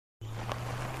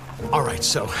All right,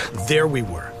 so there we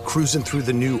were, cruising through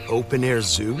the new open-air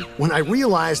zoo, when I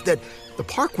realized that the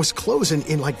park was closing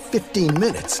in like 15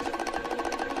 minutes.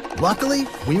 Luckily,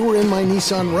 we were in my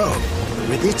Nissan Rogue.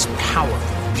 With its powerful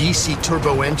VC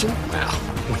turbo engine, well,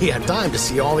 we had time to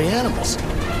see all the animals.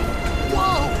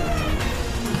 Whoa!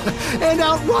 And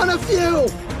outrun a few!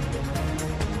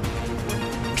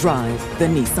 Drive the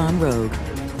Nissan Rogue.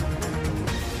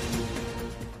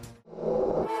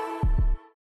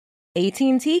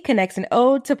 AT&T connects an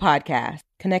ode to podcast.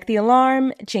 Connect the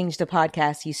alarm, change the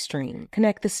podcast you stream.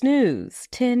 Connect the snooze,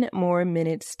 10 more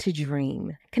minutes to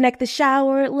dream. Connect the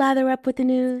shower, lather up with the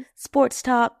news, sports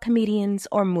talk, comedians,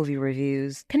 or movie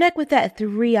reviews. Connect with that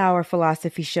 3-hour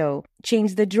philosophy show.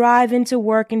 Change the drive into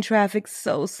work and traffic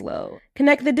so slow.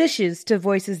 Connect the dishes to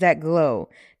voices that glow.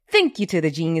 Thank you to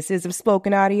the geniuses of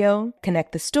spoken audio.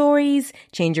 Connect the stories,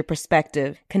 change your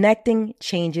perspective. Connecting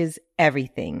changes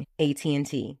everything.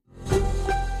 AT&T.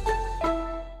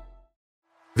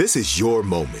 This is your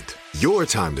moment, your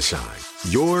time to shine,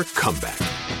 your comeback.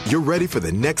 You're ready for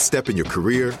the next step in your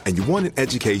career, and you want an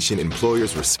education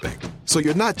employers respect. So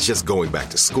you're not just going back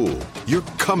to school, you're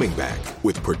coming back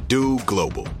with Purdue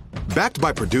Global. Backed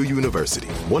by Purdue University,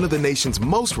 one of the nation's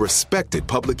most respected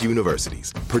public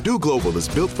universities, Purdue Global is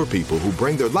built for people who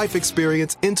bring their life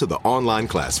experience into the online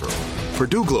classroom.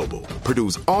 Purdue Global,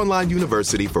 Purdue's online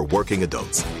university for working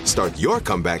adults. Start your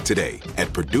comeback today at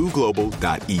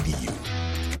purdueglobal.edu.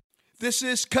 This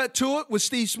is Cut to It with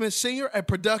Steve Smith Sr., a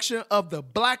production of The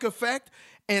Black Effect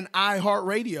and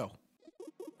iHeartRadio.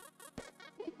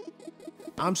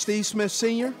 I'm Steve Smith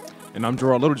Sr. And I'm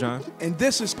Gerald Littlejohn. And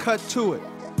this is Cut to It.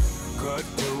 Cut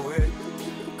to it,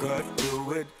 cut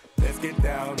to it, let's get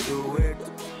down to it,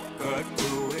 cut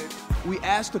to it. We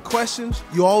ask the questions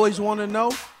you always want to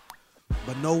know,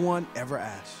 but no one ever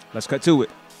asks. Let's cut to it.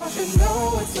 You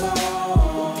know it's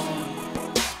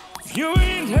on. If you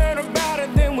ain't heard about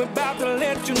it, then we're about to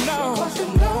let you know. Cause you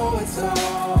know it's on.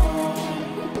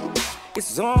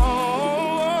 It's on.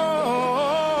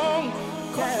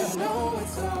 Cause you know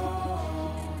it's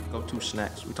on. Go-to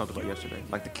snacks we talked about yesterday.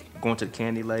 Like going to the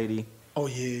Candy Lady. Oh,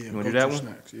 yeah. You want to do that one?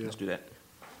 Snacks, yeah. Let's do that.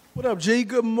 What up, G?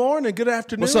 Good morning. Good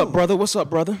afternoon. What's up, brother? What's up,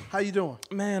 brother? How you doing?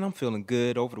 Man, I'm feeling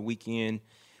good. Over the weekend,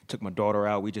 took my daughter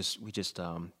out. We just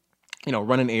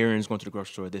running errands, going to the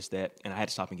grocery store, this, that, and I had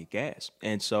to stop and get gas.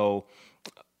 And so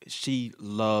she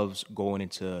loves going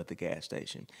into the gas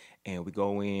station. And we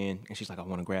go in, and she's like, I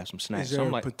want to grab some snacks. Is there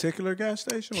so a particular gas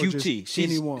station? Or QT. Just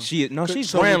anyone? She's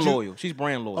brand loyal. She's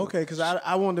brand loyal. Okay, because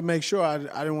I wanted to make sure I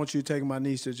didn't want you taking my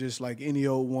niece to just like any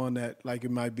old one that like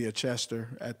it might be a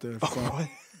Chester at the front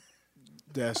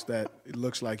desk that it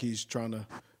looks like he's trying to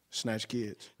snatch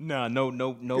kids. No.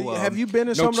 Have you been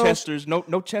in some of those? Chesters, no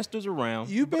Chesters around.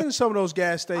 You've been in some of those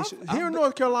gas stations here in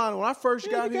North Carolina. When I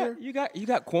first got here, you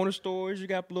got corner stores. You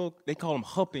got little, they call them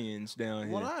hup-ins down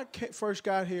here. When I first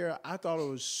got here, I thought it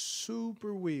was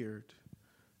super weird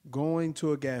going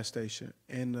to a gas station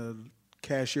and the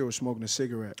cashier was smoking a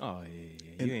cigarette. Oh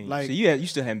yeah. And You ain't, like, so you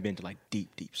still haven't been to like deep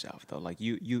south though. Like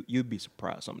you'd be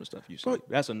surprised some of the stuff you see.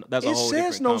 That's a whole different conversation. It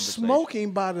says no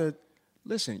smoking by the.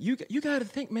 Listen, you got to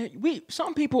think, man.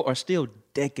 Some people are still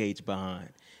decades behind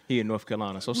here in North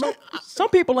Carolina. So some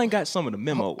people ain't got some of the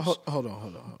memos. Hold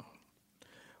on.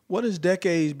 What does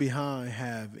decades behind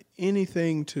have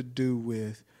anything to do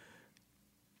with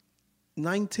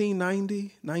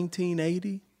 1990,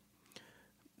 1980,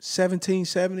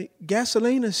 1770?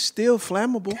 Gasoline is still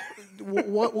flammable.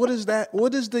 What is that?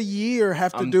 What does the year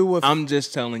have to do with? I'm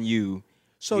just telling you.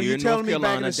 So you're telling me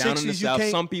back in the down 60s in the you South, can't.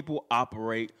 some people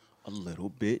operate a little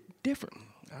bit different.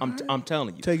 I'm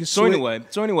telling you. So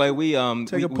anyway, we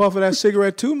take a puff of that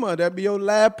cigarette too much. That'd be your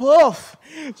last puff.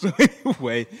 So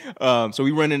anyway, so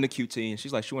we run into QT and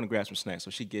she's like, she want to grab some snacks.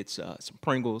 So she gets some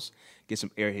Pringles, get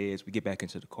some Airheads. We get back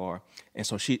into the car, and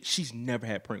so she's never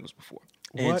had Pringles before.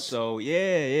 What? And so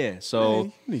yeah. So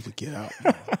Man, you need to get out.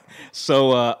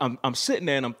 so I'm sitting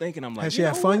there and I'm thinking, I'm like, Has she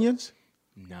had Funyuns?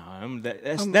 No,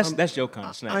 that's your kind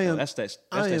of snack. That's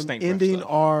I am stank ending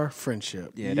stuff. our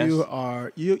friendship. Yeah,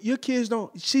 your kids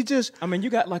don't. She just. I mean, you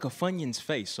got like a Funyuns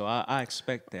face, so I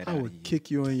expect that. I would kick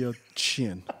you in your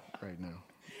chin right now.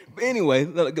 But anyway,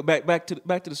 look, back to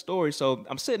the story. So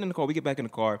I'm sitting in the car. We get back in the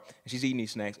car, and she's eating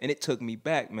these snacks, and it took me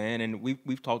back, man. And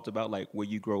we've talked about like where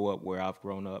you grow up, where I've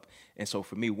grown up, and so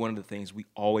for me, one of the things we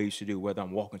always used to do, whether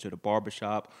I'm walking to the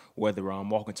barbershop, whether I'm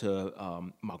walking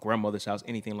to my grandmother's house,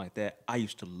 anything like that, I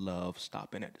used to love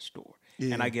stopping at the store.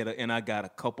 Yeah. And I got a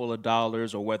couple of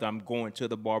dollars, or whether I'm going to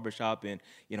the barbershop and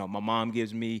my mom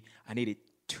gives me, I needed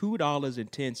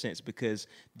 $2.10 because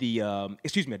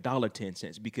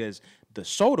 $1.10 because the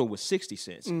soda was 60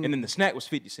 cents and then the snack was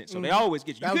 50 cents. So they always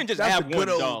get you. You couldn't just have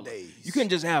 $1. You couldn't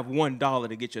just have $1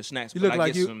 to get your snacks. You look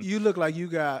like you look like you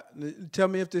got. Tell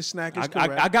me if this snack is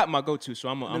correct. I got my go-to, so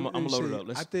I'm gonna load it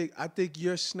up. I think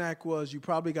your snack was you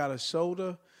probably got a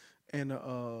soda and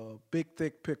a big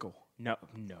thick pickle. No,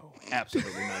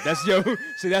 absolutely not.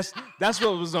 That's that's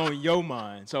what was on your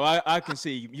mind. So I can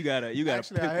see you got a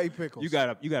Actually, I hate pickles. You got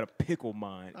a pickle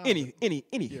mind.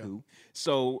 Anywho.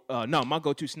 So no, my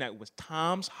go-to snack was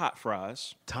Tom's hot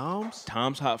fries.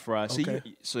 Tom's hot fries. Okay.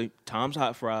 So Tom's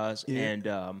hot fries and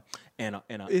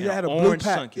it had a orange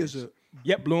blue pack.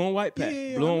 Yep, blue and white pack.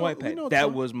 Yeah, blue and white pack.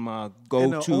 That was my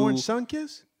go-to. And orange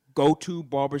Sunkiss? Go-to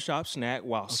barbershop snack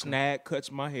while Snag cuts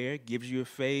my hair, gives you a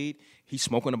fade. He's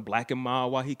smoking a Black &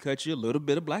 Mild while he cuts you. A little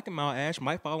bit of Black & Mild ash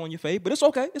might fall on your fade, but it's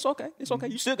okay. It's okay.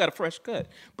 You still got a fresh cut.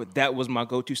 But that was my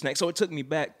go-to snack. So it took me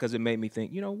back because it made me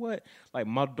think, you know what? Like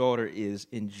my daughter is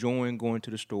enjoying going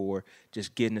to the store,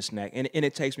 just getting a snack. And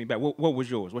it takes me back. What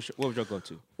was yours? What was your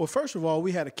go-to? Well, first of all,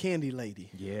 we had a candy lady.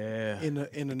 Yeah. In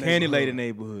the candy lady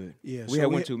neighborhood. Yeah. We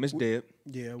had one too, Miss Deb.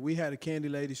 Yeah, we had a candy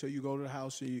lady. So you go to the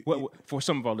house. And for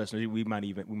some of our listeners, we might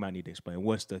need to explain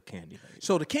what's the candy lady.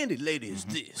 So the candy lady is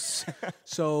this.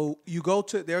 So you go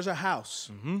to there's a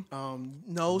house.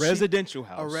 Residential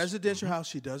house. A residential house.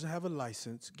 She doesn't have a lice.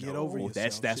 Get over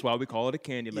yourself. That's why we call it a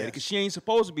candy lady because she ain't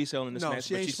supposed to be selling the snacks,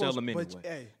 but she sell them anyway. But,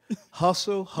 hey,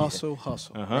 hustle,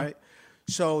 right?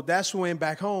 So that's when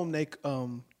back home they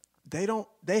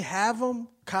have them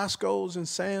Costco's and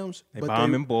Sam's. They buy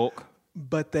them in bulk.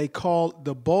 But they call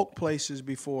the bulk places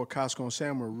before Costco and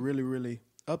Sam were really, really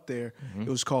up there. It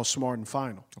was called Smart and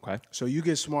Final. Okay. So you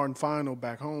get Smart and Final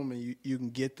back home, and you can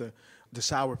get the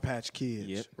Sour Patch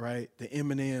Kids, right? The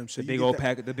M&Ms. So the big old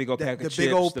pack of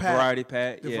chips, the variety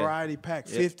pack. The variety pack,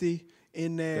 50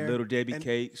 in there. The Little Debbie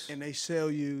cakes. And they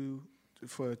sell you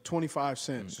for 25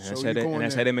 cents.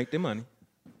 That's how they make their money.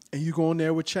 And you go in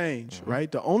there with change,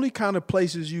 right? The only kind of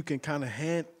places you can kind of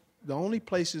the only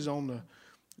places on the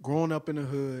growing up in the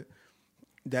hood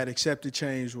that accepted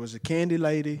change was a candy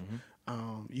lady.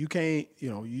 You can't,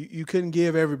 you couldn't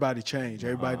give everybody change.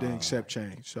 Everybody didn't accept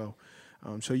change. So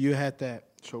you had that.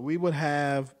 So we would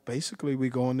have, basically we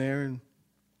go in there and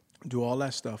do all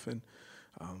that stuff. And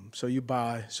so you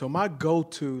buy. So my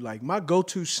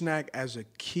go-to snack as a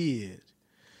kid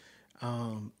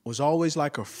was always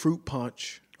like a fruit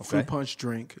punch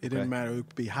drink. It didn't matter. It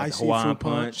could be high C fruit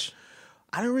punch.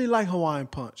 I didn't really like Hawaiian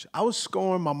Punch. I was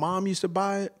scoring. My mom used to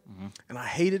buy it, and I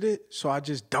hated it, so I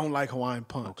just don't like Hawaiian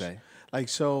Punch. Okay.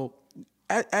 So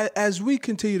as we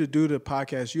continue to do the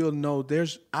podcast, you'll know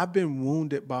I've been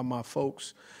wounded by my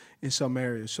folks in some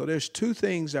areas. So there's two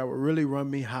things that would really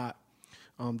run me hot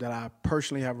that I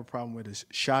personally have a problem with is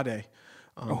Sade.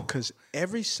 Because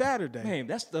every Saturday. Man,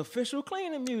 that's the official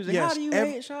cleaning music. Yes, how do you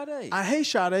hate Sade? I hate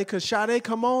Sade because Sade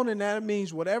come on and that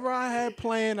means whatever I had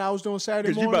planned I was doing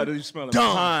Saturday morning. Because you about to be smelling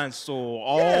pine soil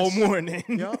all morning.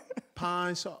 Yep,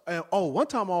 pine soil. And, one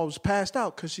time I was passed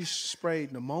out because she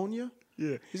sprayed pneumonia.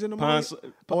 Yeah. Is it pneumonia?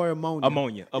 Or ammonia?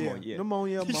 Ammonia, yeah.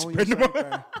 Pneumonia.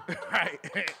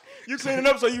 Right. You cleaning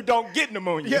up so you don't get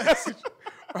pneumonia. Yes.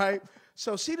 Right.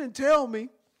 So she didn't tell me.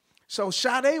 So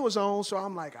Sade was on, so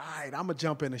I'm like, all right, I'm going to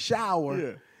jump in the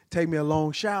shower, take me a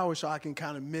long shower so I can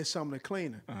kind of miss some of the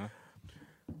cleaning.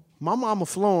 My mama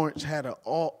Florence had an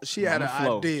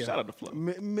idea. Shout out to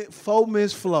Flo.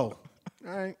 Miss Flo.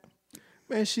 All right.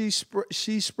 Man, she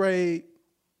sprayed.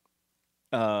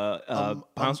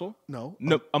 Ponsel? No.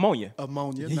 Ammonia.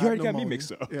 Ammonia. You already got me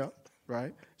mixed up. Yeah,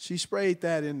 right. She sprayed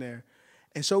that in there.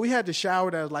 And so we had the shower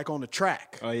that was like on the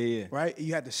track. Oh yeah. Right?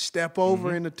 You had to step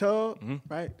over in the tub,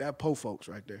 right? That po folks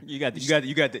right there. You got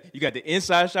the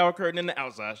inside shower curtain and the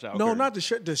outside shower curtain. No, not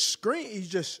the screen. You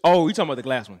just Oh, you talking about the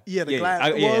glass one? Yeah, the glass.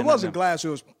 It wasn't glass, it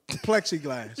was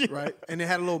plexiglass, right? And it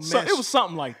had a little mess. So it was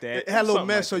something like that. It had a little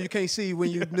mess so you can't see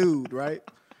when you're nude, right?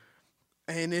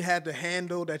 And it had the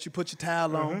handle that you put your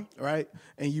towel on, right?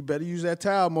 And you better use that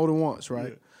towel more than once,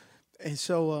 right? Yeah. And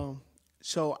so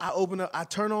I open up, I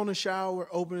turn on the shower,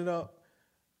 open it up.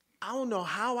 I don't know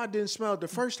how I didn't smell it the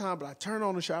first time, but I turn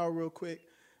on the shower real quick.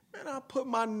 Man, I put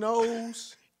my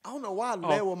nose, I don't know why I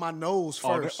led with my nose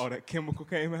first. That chemical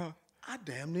came out? I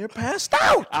damn near passed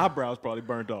out. Eyebrows probably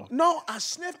burned off. No, I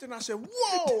sniffed it and I said,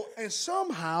 whoa. And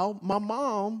somehow my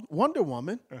mom, Wonder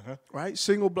Woman, right,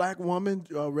 single black woman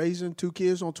raising 2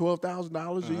 kids on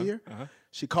 $12,000 a year,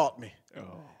 she caught me.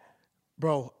 Oh.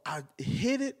 Bro, I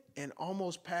hit it and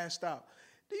almost passed out.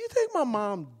 Do you think my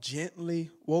mom gently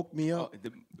woke me up?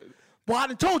 Boy, I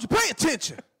done told you, pay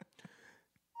attention.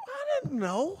 I didn't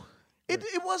know. It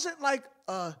wasn't like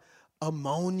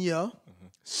ammonia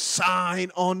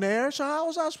sign on there. So how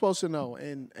was I supposed to know?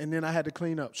 And then I had to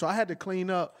clean up. So I had to clean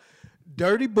up,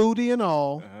 dirty booty and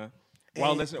all.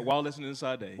 While listening to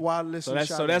Sade. While listening to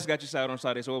Sade. So that's got you side on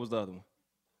Sade. So what was the other one?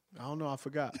 I don't know. I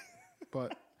forgot.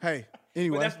 But hey,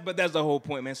 anyway. But that's the whole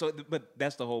point, man. But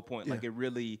that's the whole point. Like, it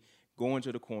really going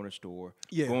to the corner store,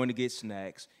 going to get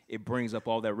snacks. It brings up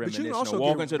all that reminiscence. But you can also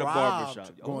walking get to the robbed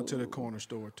barbershop, going to the corner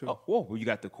store too. Well, you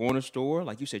got the corner store,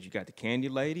 like you said. You got the candy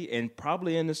lady, and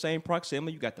probably in the same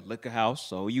proximity, you got the liquor house.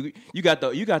 So you got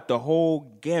the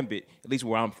whole gambit. At least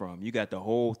where I'm from, you got the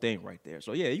whole thing right there.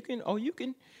 So yeah, you can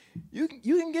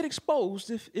get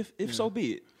exposed if so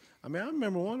be it. I mean, I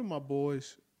remember one of my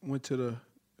boys went to the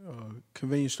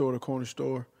convenience store, the corner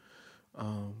store,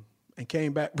 and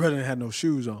came back. Brother didn't have no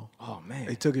shoes on. Oh, man.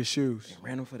 They took his shoes. They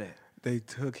ran him for that. They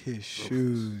took his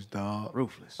shoes, dog.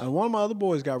 Ruthless. And one of my other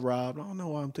boys got robbed. I don't know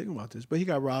why I'm thinking about this, but he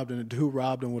got robbed, and the dude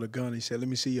robbed him with a gun. He said, "Let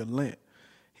me see your lint."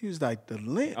 He was like, "The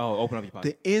lint?" Oh, open up your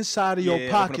pocket. The inside of your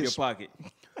pocket. Open up your pocket.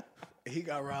 He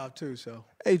got robbed too, so.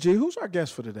 Hey, G, who's our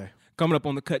guest for today? Coming up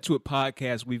on the Cut to It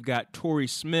podcast, we've got Torrey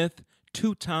Smith,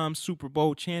 2-time Super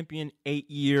Bowl champion,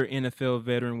 8-year NFL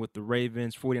veteran with the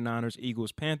Ravens, 49ers,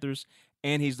 Eagles, Panthers,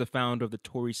 and he's the founder of the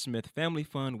Torrey Smith Family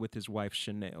Fund with his wife,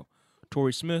 Chanel.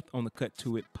 Torrey Smith on the Cut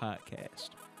to It podcast.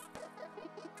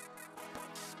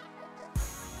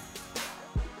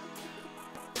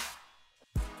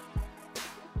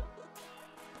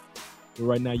 But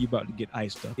right now, you're about to get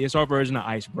iced up. It's our version of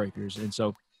icebreakers, and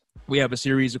so we have a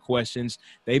series of questions.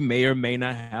 They may or may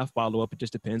not have follow-up. It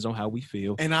just depends on how we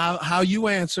feel. And how you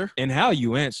answer. And how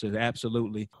you answer,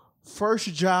 absolutely.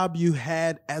 First job you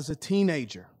had as a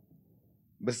teenager?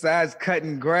 Besides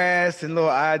cutting grass and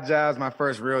little odd jobs, my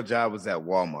first real job was at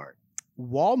Walmart.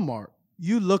 Walmart?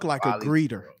 You look like a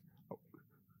greeter.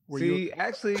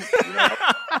 Actually,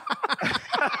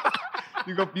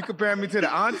 you comparing me to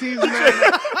the aunties,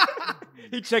 man?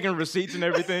 He checking receipts and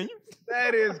everything.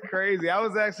 That is crazy. I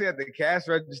was actually at the cash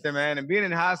register, man, and being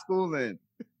in high school and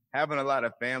having a lot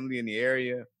of family in the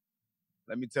area,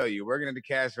 let me tell you, working at the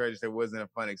cash register wasn't a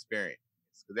fun experience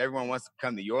because everyone wants to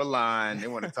come to your line. They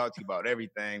want to talk to you about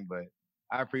everything, but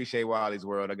I appreciate Wiley's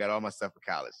World. I got all my stuff for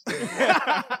college.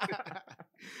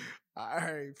 All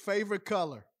right. Favorite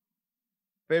color?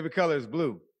 Favorite color is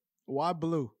blue. Why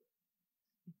blue?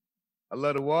 I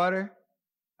love the water.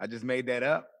 I just made that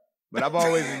up. But I've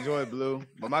always enjoyed blue.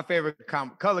 But my favorite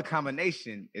color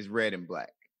combination is red and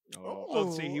black.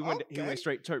 See, he went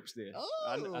straight Terps there.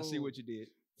 I see what you did.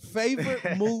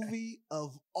 Favorite movie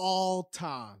of all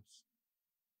times?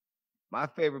 My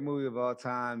favorite movie of all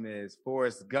time is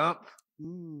Forrest Gump.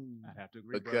 I have to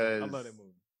agree, because I love that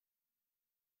movie.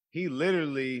 He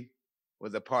literally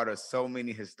was a part of so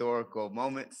many historical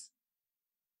moments.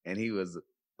 And he was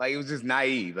just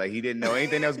naive. Like, he didn't know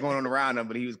anything that was going on around him,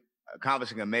 but he was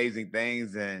accomplishing amazing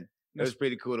things, and it was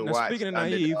pretty cool to watch. Speaking of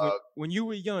naive, when you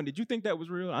were young, did you think that was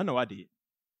real? I know I did.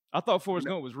 I thought Forrest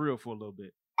Gump was real for a little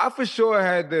bit. I for sure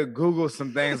had to Google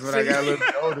some things when I got a little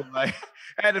bit older. Like,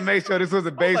 I had to make sure this was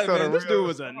based on a real this dude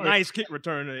was a nice kick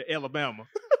returner at Alabama.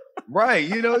 Right.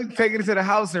 Taking it to the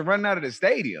house and running out of the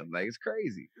stadium. Like, it's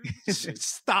crazy.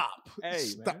 Stop. Hey,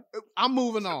 Stop. man. I'm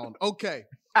moving on. Okay.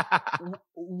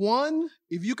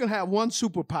 If you can have one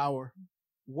superpower,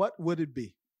 what would it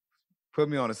be? Put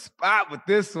me on a spot with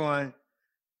this one.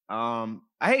 I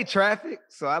hate traffic,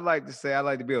 so I like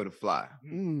to be able to fly.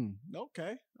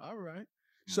 Okay. All right.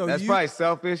 So that's probably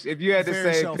selfish. If you had to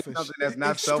say something that's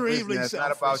not selfish and that's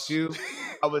not about you,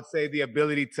 I would say the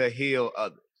ability to heal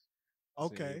others.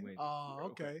 Okay.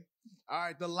 Okay. All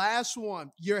right. The last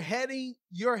one. You're heading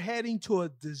to a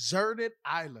deserted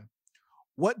island.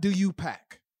 What do you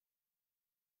pack?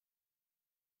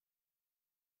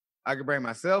 I could bring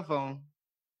my cell phone.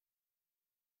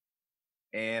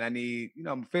 And I need,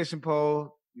 a fishing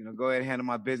pole, go ahead and handle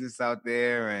my business out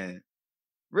there. And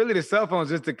really the cell phone is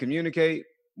just to communicate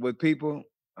with people.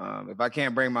 If I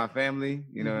can't bring my family,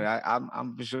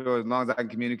 I'm for sure, as long as I can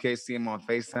communicate, see them on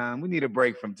FaceTime. We need a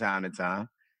break from time to time.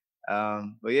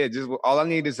 But yeah, just all I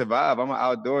need to survive. I'm an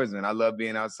outdoorsman. I love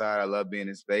being outside. I love being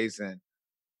in space. And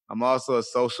I'm also a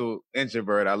social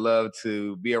introvert. I love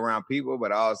to be around people,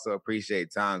 but I also appreciate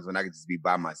times when I can just be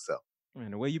by myself.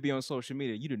 Man, the way you be on social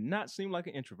media, you do not seem like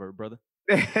an introvert, brother.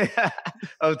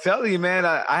 I'm telling you, man,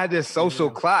 I had this social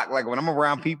clock. Like, when I'm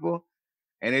around people,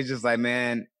 and it's just like,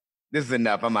 man, this is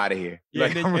enough. I'm out of here. Yeah,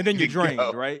 like, and then you're drained,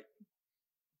 right?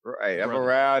 Right. I'm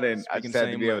around, and I just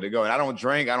have to be able to go. And I don't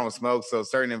drink. I don't smoke. So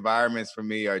certain environments for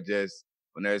me are just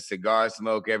when there's cigar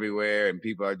smoke everywhere and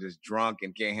people are just drunk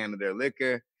and can't handle their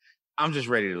liquor. I'm just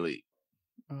ready to leave.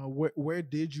 Where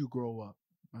did you grow up?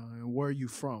 and where are you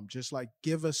from? Just like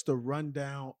give us the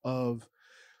rundown of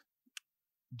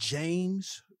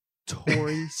James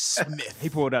Torrey Smith. He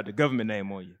pulled out the government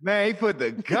name on you. Man, he put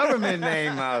the government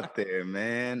name out there,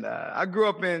 man. I grew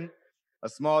up in a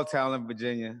small town in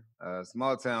Virginia, a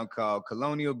small town called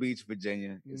Colonial Beach,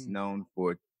 Virginia. It's known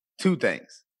for two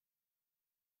things.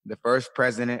 The first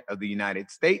president of the United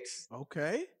States.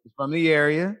 Okay. From the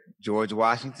area, George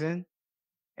Washington,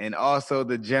 and also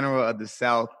the General of the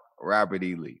South, Robert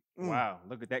E. Lee. Wow,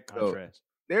 look at that contrast. So,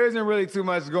 there isn't really too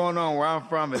much going on where I'm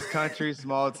from. It's country,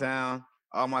 small town.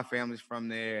 All my family's from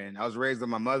there. And I was raised with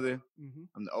my mother.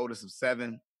 I'm the oldest of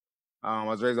 7. I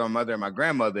was raised with my mother and my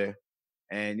grandmother.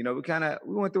 And, you know,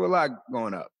 we went through a lot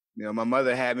growing up. You know, my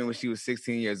mother had me when she was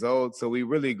 16 years old. So we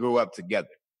really grew up together.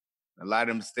 A lot of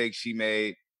the mistakes she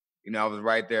made, you know, I was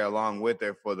right there along with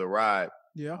her for the ride.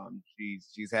 Yeah.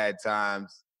 She's had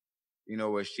times, you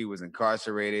know, where she was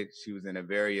incarcerated. She was in a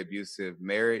very abusive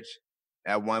marriage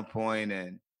at one point,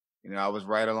 and you know, I was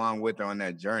right along with her on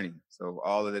that journey. So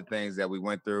all of the things that we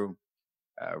went through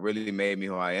really made me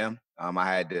who I am. I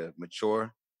had to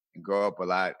mature and grow up a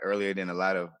lot earlier than a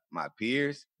lot of my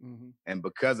peers, and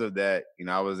because of that, you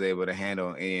know, I was able to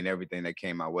handle any and everything that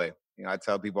came my way. You know, I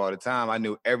tell people all the time, I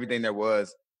knew everything there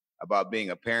was about being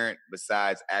a parent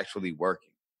besides actually working.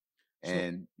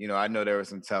 And, you know, I know there were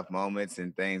some tough moments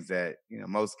and things that, you know,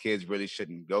 most kids really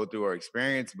shouldn't go through or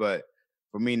experience, but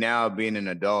for me now, being an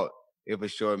adult, it for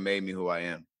sure made me who I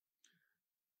am.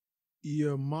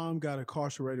 Your mom got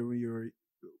incarcerated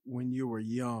when you were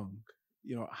young.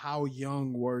 You know, how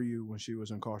young were you when she was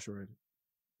incarcerated?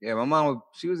 Yeah, my mom,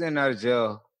 she was in and out of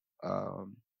jail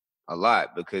a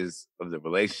lot because of the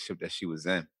relationship that she was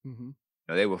in. You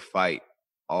know, they would fight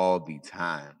all the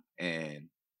time and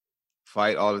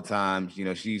fight all the time. You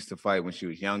know, she used to fight when she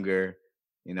was younger,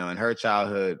 you know, and her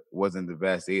childhood wasn't the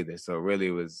best either. So really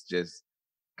it was just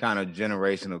kind of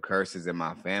generational curses in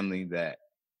my family that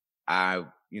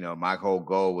you know, my whole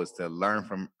goal was to learn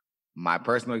from my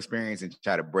personal experience and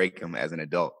try to break them as an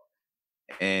adult.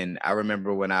 And I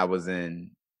remember when I was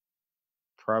in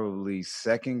probably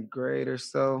 2nd grade or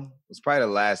so, it was probably the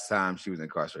last time she was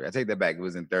incarcerated. I take that back. It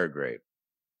was in 3rd grade.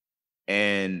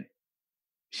 And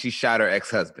she shot her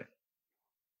ex-husband.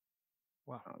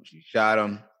 Wow. She shot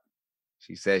him.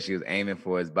 She said she was aiming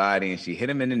for his body and she hit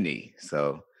him in the knee.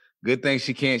 So good thing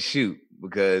she can't shoot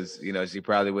because, you know, she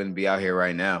probably wouldn't be out here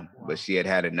right now, but she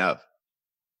had enough.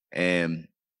 And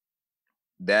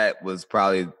that was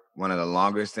probably one of the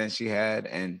longest stints she had.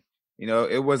 And, you know,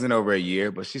 it wasn't over a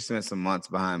year, but she spent some months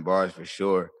behind bars for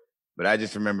sure. But I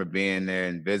just remember being there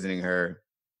and visiting her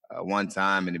one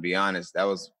time. And to be honest, that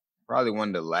was probably one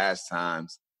of the last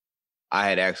times I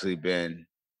had actually been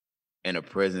in a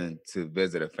prison to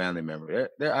visit a family member.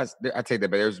 I take that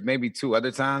back. There's maybe 2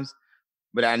 other times,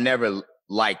 but I never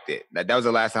liked it. That was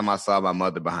the last time I saw my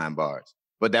mother behind bars.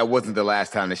 But that wasn't the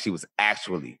last time that she was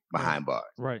actually behind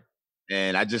bars. Right.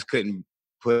 And I just couldn't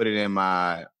put it in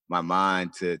my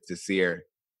mind to see her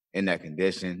in that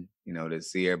condition, you know, to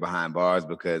see her behind bars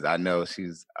because I know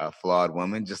she's a flawed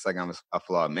woman, just like I'm a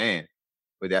flawed man.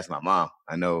 But that's my mom.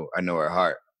 I know her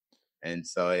heart. And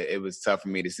so it was tough for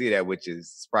me to see that, which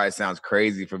is probably sounds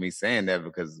crazy for me saying that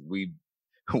because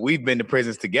we've been to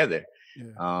prisons together,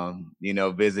 you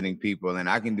know, visiting people, and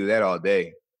I can do that all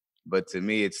day. But to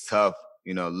me, it's tough,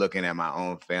 you know, looking at my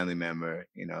own family member,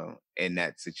 you know, in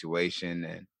that situation.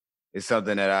 And it's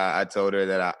something that I told her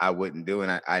that I wouldn't do,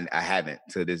 and I haven't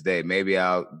to this day. Maybe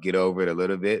I'll get over it a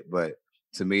little bit, but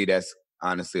to me, that's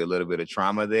honestly a little bit of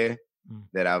trauma there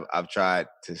that I've tried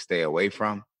to stay away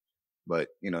from. But,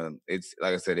 you know, it's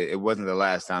like I said, it wasn't the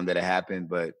last time that it happened,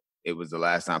 but it was the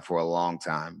last time for a long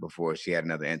time before she had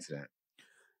another incident.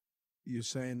 You're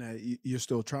saying that you're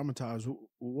still traumatized.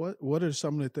 What are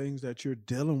some of the things that you're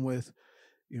dealing with,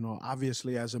 you know,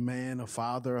 obviously as a man, a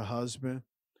father, a husband,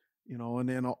 you know, and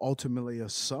then ultimately a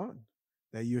son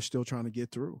that you're still trying to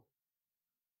get through?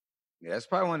 Yeah, that's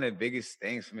probably one of the biggest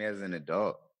things for me as an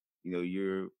adult. You know,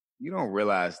 you don't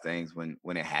realize things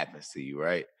when it happens to you,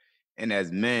 right? And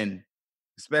as men,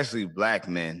 especially Black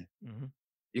men,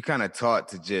 you're kind of taught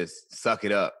to just suck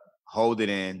it up, hold it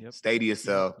in, stay to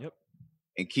yourself,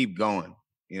 and keep going.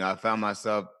 You know, I found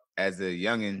myself as a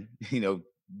youngin', you know,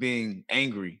 being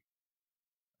angry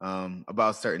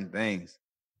about certain things.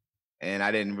 And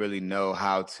I didn't really know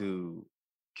how to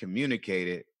communicate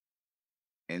it.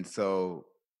 And so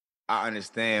I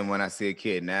understand when I see a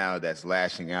kid now that's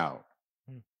lashing out.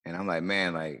 And I'm like,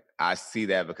 man, like, I see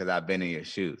that because I've been in your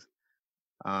shoes.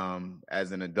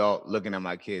 As an adult, looking at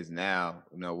my kids now,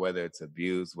 you know, whether it's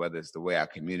abuse, whether it's the way I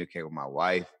communicate with my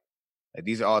wife, like,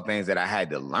 these are all things that I had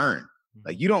to learn.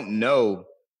 Like, you don't know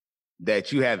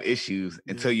that you have issues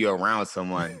until you're around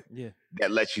someone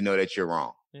that lets you know that you're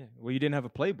wrong. Yeah. Well, you didn't have a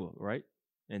playbook, right?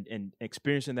 And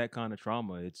experiencing that kind of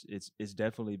trauma, it's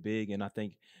definitely big. And I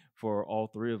think for all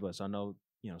three of us, I know,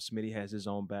 Smitty has his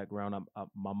own background.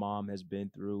 My mom has been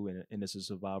through and is a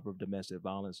survivor of domestic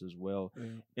violence as well.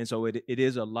 And so it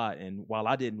is a lot. And while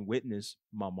I didn't witness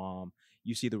my mom,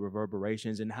 you see the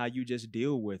reverberations and how you just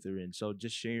deal with her. And so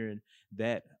just sharing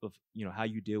that of, how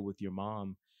you deal with your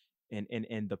mom and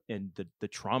the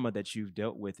trauma that you've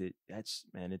dealt with it,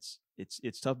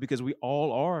 it's tough because we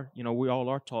all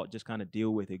are taught just kind of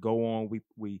deal with it, go on,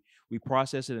 we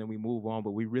process it and we move on,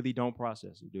 but we really don't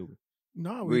process it, do we?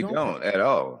 No, we don't at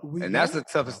all. And that's the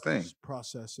toughest thing.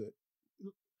 Process it.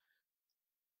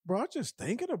 Bro, just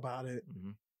thinking about it,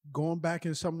 going back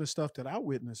in some of the stuff that I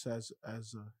witnessed as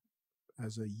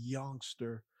a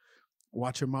youngster,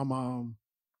 watching my mom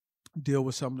deal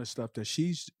with some of the stuff that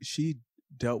she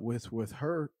dealt with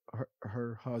her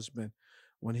husband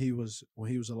when he was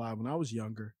alive, when I was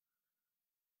younger.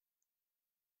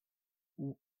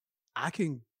 I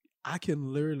can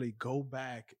literally go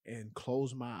back and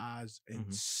close my eyes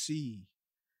and see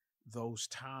those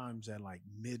times at like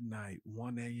midnight,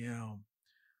 1 a.m.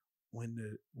 when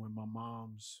my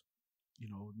mom's,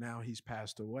 now he's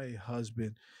passed away,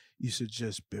 husband used to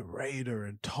just berate her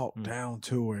and talk down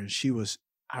to her. And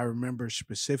I remember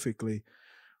specifically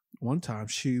one time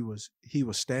he was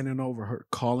standing over her,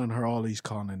 calling her all these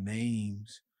kind of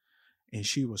names, and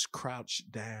she was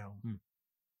crouched down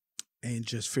and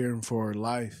just fearing for her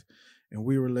life. And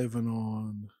we were living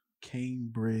on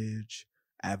Cambridge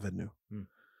Avenue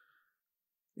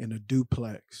in a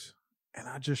duplex. And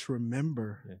I just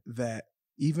remember that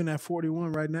even at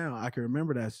 41 right now, I can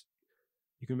remember that.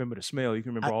 You can remember the smell. You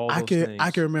can remember all those things.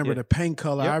 I can remember the paint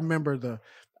color. Yep. I remember the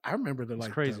it's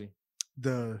like crazy.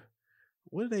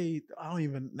 What are they? I don't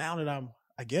even, now that I'm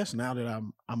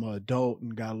an adult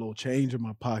and got a little change in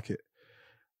my pocket.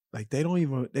 Like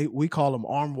we call them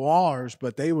armoires,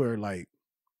 but they were like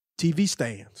TV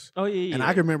stands. Oh yeah. And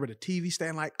I can remember the TV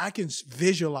stand. Like I can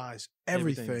visualize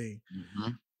everything.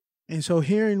 And so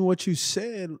hearing what you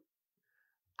said,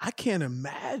 I can't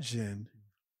imagine.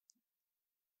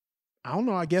 I don't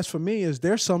know. I guess for me, is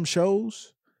there some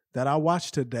shows that I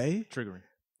watch today triggering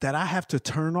that I have to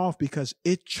turn off because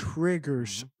it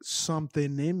triggers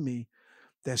something in me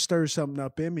that stirs something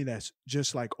up in me that's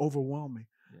just like overwhelming.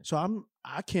 Yeah. So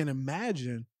I can't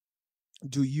imagine.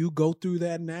 Do you go through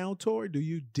that now, Tori? Do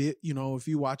you if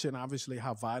you watching obviously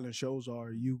how violent shows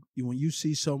are, you when you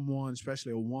see someone,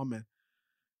 especially a woman,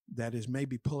 that is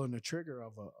maybe pulling the trigger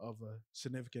of a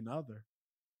significant other,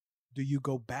 do you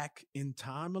go back in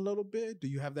time a little bit? Do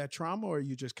you have that trauma, or are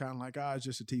you just kind of like, it's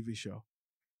just a TV show?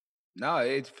 No,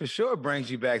 it for sure brings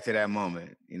you back to that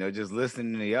moment. Just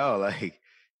listening to y'all, like,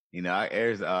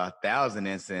 there's 1,000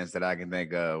 incidents that I can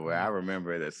think of where I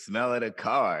remember the smell of the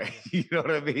car. You know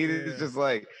what I mean? Yeah. It's just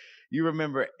like you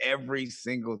remember every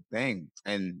single thing.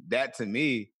 And that to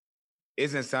me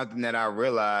isn't something that I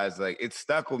realized, like, it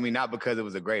stuck with me, not because it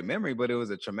was a great memory, but it was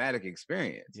a traumatic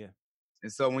experience. Yeah.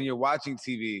 And so when you're watching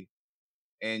TV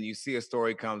and you see a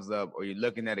story comes up, or you're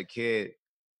looking at a kid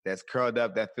that's curled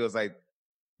up that feels like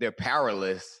they're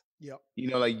powerless. Yep.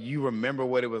 Like you remember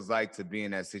what it was like to be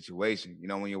in that situation.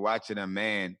 When you're watching a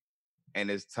man and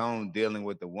his tone dealing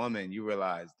with the woman, you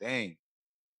realize, dang,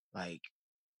 like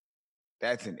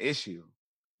that's an issue,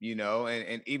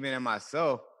 and even in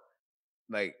myself,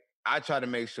 like I try to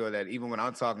make sure that even when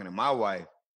I'm talking to my wife,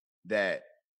 that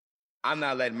I'm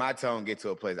not letting my tone get to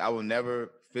a place. I will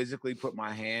never physically put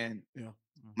my hands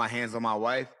on my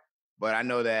wife, but I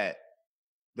know that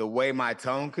the way my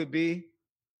tone could be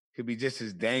just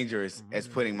as dangerous as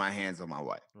putting my hands on my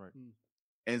wife. Right.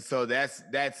 And so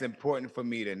that's important for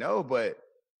me to know. But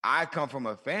I come from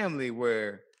a family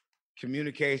where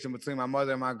communication between my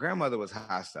mother and my grandmother was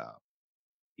hostile.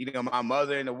 My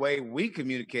mother, in the way we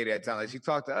communicated at times, like she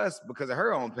talked to us because of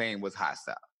her own pain, was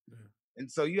hostile. Yeah.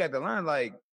 And so you had to learn,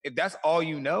 like, if that's all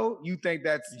you know, you think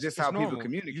that's just how normal. People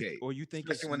communicate. You think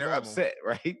especially it's when normal. They're upset,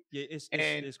 right? Yeah,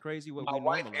 it's crazy what my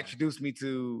wife introduced me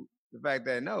to the fact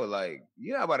that, no, like,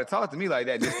 you're not about to talk to me like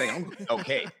that and just think I'm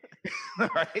okay.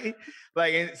 Right?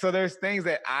 Like, and so there's things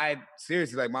that I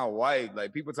seriously, like my wife,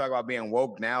 like people talk about being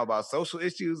woke now about social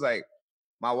issues. Like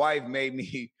my wife made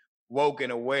me woke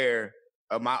and aware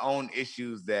of my own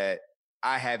issues that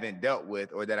I haven't dealt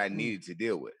with or that I needed to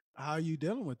deal with. How are you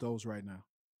dealing with those right now?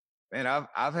 Man,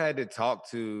 I've had to talk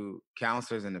to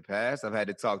counselors in the past. I've had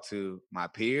to talk to my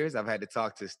peers. I've had to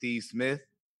talk to Steve Smith.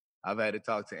 I've had to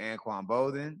talk to Anquan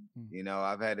Bolden.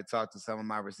 I've had to talk to some of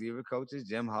my receiver coaches,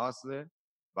 Jim Hostler,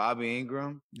 Bobby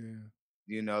Ingram.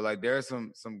 Yeah. Like there are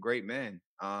some great men.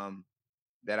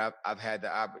 that I've had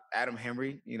Adam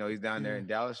Henry, he's down there in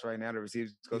Dallas right now, the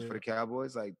receivers coach for the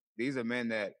Cowboys. Like, these are men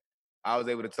that I was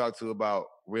able to talk to about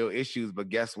real issues, but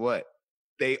guess what?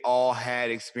 They all had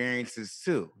experiences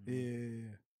too.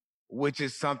 Yeah. Which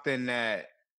is something that,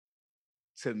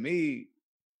 to me,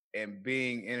 and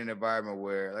being in an environment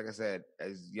where, like I said,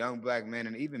 as young Black men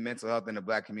and even mental health in the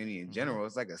Black community in general,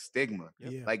 it's like a stigma.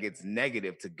 Yep. Like, it's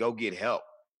negative to go get help.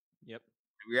 Yep.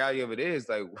 The reality of it is,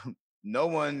 like, no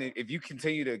one, if you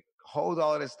continue to hold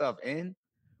all of this stuff in,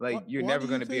 like, you're never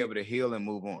going to be able to heal and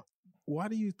move on. Why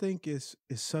do you think it's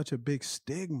such a big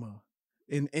stigma?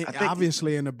 And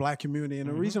obviously in the Black community. And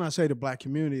the reason I say the Black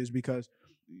community is because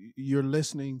you're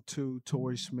listening to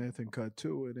Torrey Smith and Cut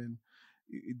To It, and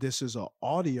this is an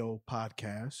audio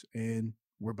podcast, and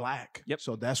we're Black. Yep.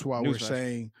 So that's why we're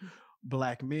saying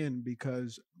Black men,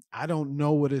 because I don't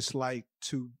know what it's like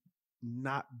to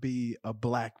not be a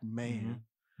Black man.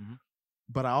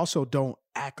 But I also don't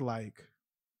act like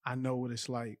I know what it's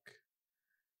like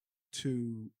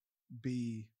to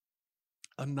be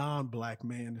a non-Black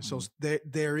man. And so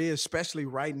there is, especially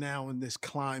right now in this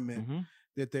climate,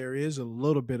 that there is a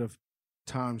little bit of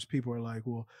times people are like,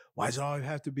 well, why does it always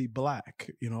have to be Black?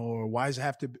 Or why does it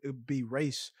have to be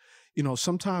race?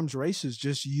 Sometimes race is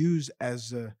just used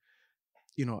as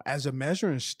a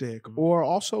measuring stick, or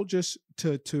also just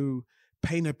to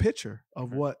paint a picture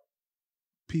of what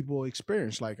people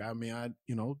experience. Like, I mean,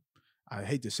 I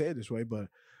hate to say it this way, but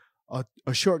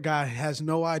a short guy has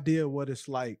no idea what it's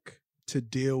like to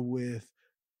deal with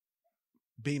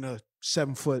being a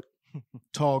 7 foot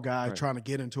tall guy trying to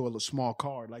get into a small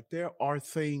car. Like, there are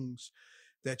things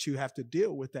that you have to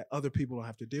deal with that other people don't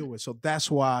have to deal with. So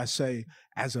that's why I say,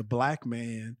 as a Black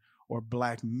man or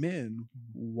Black men,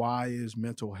 why is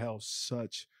mental health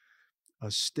such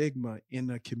a stigma in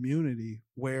the community,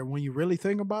 where when you really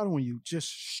think about it, when you just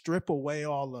strip away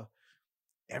all the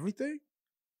everything,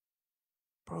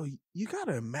 bro, you got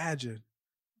to imagine,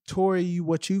 Torrey,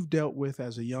 what you've dealt with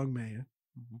as a young man,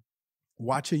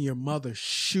 watching your mother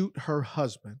shoot her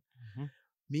husband,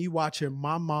 me watching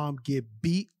my mom get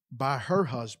beat by her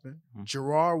husband,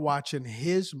 Gerard watching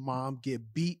his mom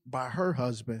get beat by her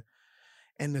husband,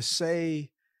 and to say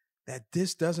that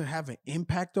this doesn't have an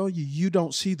impact on you, you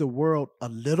don't see the world a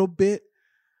little bit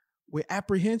with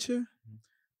apprehension,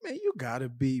 man, you gotta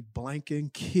be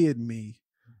blanking kidding me.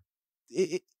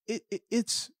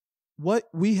 It's what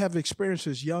we have experienced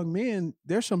as young men.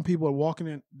 There's some people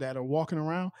that are walking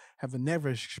around have never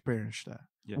experienced that.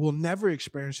 Yeah. Will never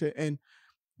experience it, and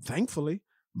thankfully,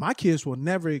 my kids will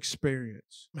never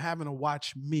experience having to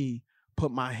watch me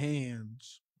put my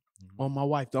hands on my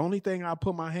wife. The only thing I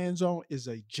put my hands on is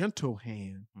a gentle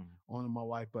hand on my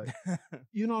wife, but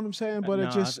you know what I'm saying? But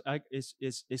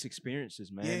it's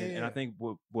experiences, man. Yeah. And I think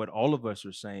what all of us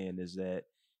are saying is that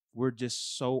we're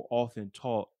just so often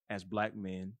taught as Black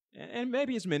men, and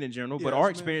maybe it's men in general, but our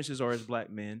experiences are as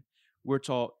Black men, we're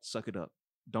taught, suck it up.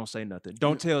 Don't say nothing.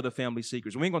 Don't tell the family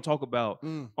secrets. We ain't gonna talk about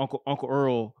Uncle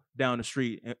Earl down the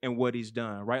street and what he's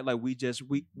done, right? Like, we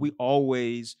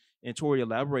always, and Torrey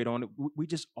elaborate on it, we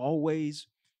just always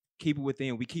keep it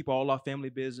within. We keep all our family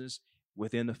business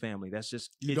within the family. That's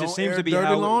just, it just seems to be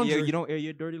how you don't air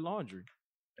your dirty laundry.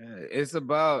 It's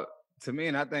about, to me,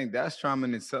 and I think that's trauma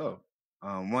in itself.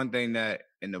 One thing that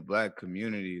in the Black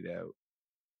community that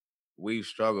we've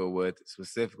struggled with,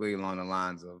 specifically along the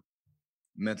lines of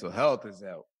mental health, is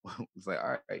that it's like,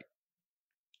 all right,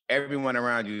 everyone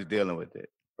around you is dealing with it,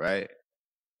 right?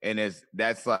 And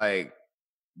that's like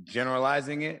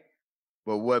generalizing it.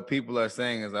 But what people are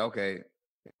saying is like, okay,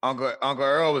 Uncle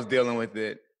Earl was dealing with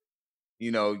it.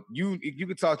 You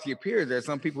could talk to your peers. There's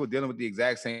some people dealing with the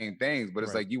exact same things, but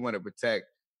it's like you want to protect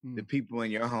the people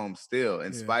in your home still,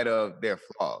 in spite of their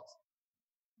flaws.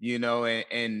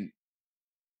 And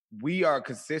we are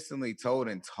consistently told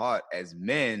and taught as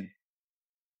men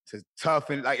to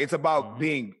toughen. Like, it's about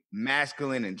being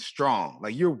masculine and strong.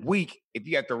 Like, you're weak if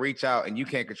you have to reach out and you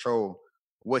can't control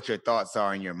what your thoughts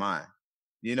are in your mind.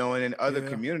 And in other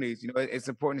communities, it's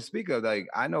important to speak of. Like,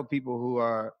 I know people who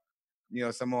are,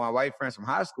 some of my white friends from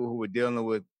high school who were dealing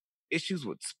with issues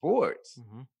with sports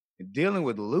and dealing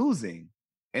with losing.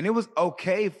 And it was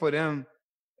okay for them,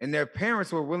 and their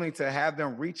parents were willing to have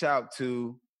them reach out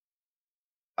to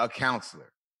a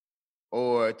counselor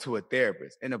or to a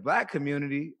therapist. In the Black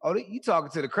community, you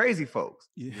talking to the crazy folks.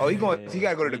 Yeah. Oh, you got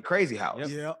to go to the crazy house.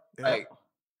 Yeah. Like,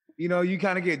 you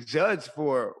kind of get judged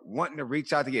for wanting to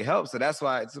reach out to get help. So that's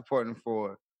why it's important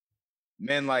for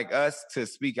men like us to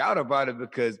speak out about it,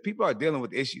 because people are dealing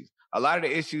with issues. A lot of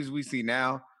the issues we see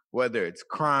now, whether it's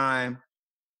crime,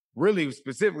 really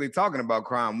specifically talking about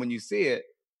crime, when you see it,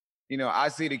 I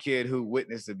see the kid who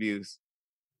witnessed abuse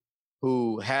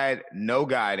who had no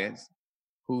guidance,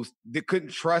 who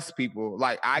couldn't trust people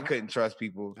like I couldn't trust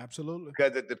people. Absolutely.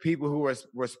 Because the people who are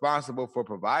responsible for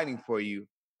providing for you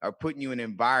are putting you in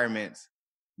environments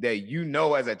that you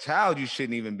know as a child you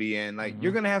shouldn't even be in. Like,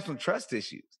 you're going to have some trust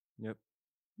issues. Yep.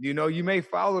 You know, you may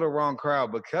follow the wrong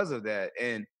crowd because of that.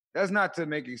 And that's not to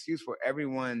make an excuse for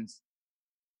everyone's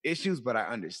issues, but I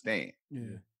understand.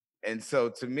 Yeah. And so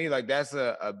to me, like, that's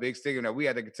a big stigma that we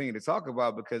have to continue to talk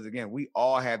about because, again, we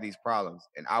all have these problems.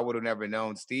 And I would have never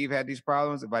known Steve had these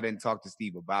problems if I didn't talk to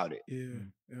Steve about it.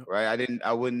 Yeah. Right?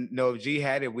 I wouldn't know if G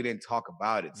had it. We didn't talk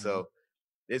about it. So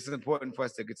it's important for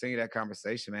us to continue that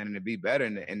conversation, man, and to be better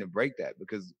and to break that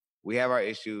because we have our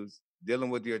issues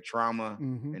dealing with your trauma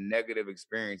and negative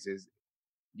experiences.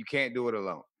 You can't do it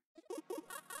alone.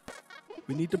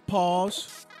 We need to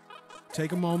pause,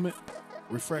 take a moment,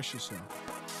 refresh yourself.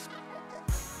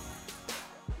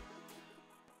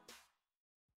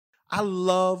 I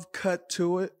love Cut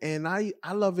to It, and I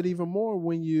love it even more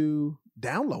when you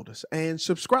download us and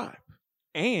subscribe.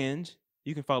 And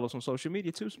you can follow us on social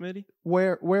media too, Smitty.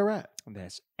 Where at? And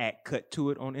that's at Cut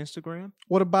To It on Instagram.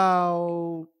 What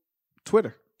about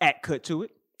Twitter? At Cut To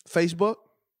It. Facebook?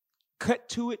 Cut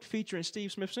To It featuring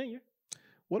Steve Smith Sr.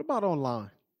 What about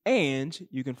online? And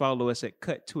you can follow us at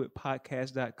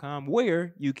cuttoitpodcast.com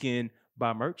where you can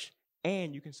buy merch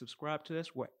and you can subscribe to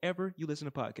us wherever you listen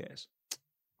to podcasts.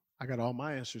 I got all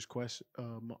my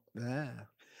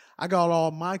I got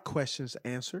all my questions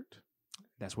answered.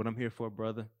 That's what I'm here for,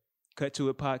 brother.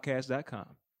 Cuttoitpodcast.com.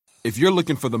 If you're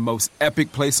looking for the most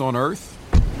epic place on earth,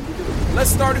 let's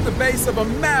start at the base of a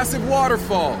massive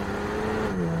waterfall.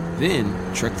 Then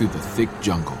trek through the thick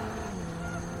jungle.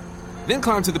 Then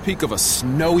climb to the peak of a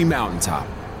snowy mountaintop.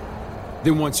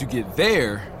 Then once you get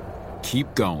there,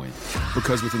 keep going.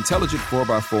 Because with intelligent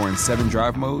 4x4 and 7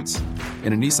 drive modes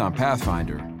and a Nissan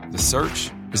Pathfinder, the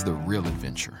search is the real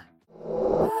adventure.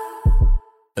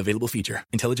 Available feature.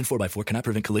 Intelligent 4x4 cannot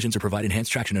prevent collisions or provide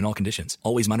enhanced traction in all conditions.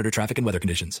 Always monitor traffic and weather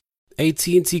conditions.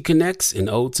 AT&T connects an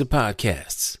ode to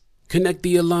podcasts. Connect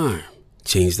the alarm.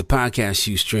 Change the podcast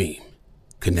you stream.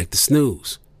 Connect the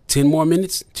snooze. 10 more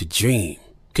minutes to dream.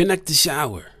 Connect the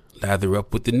shower. Lather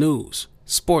up with the news,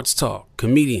 sports talk,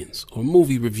 comedians, or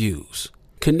movie reviews.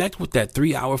 Connect with that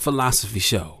 3-hour philosophy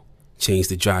show. Change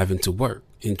the drive into work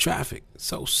in traffic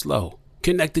so slow.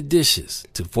 Connect the dishes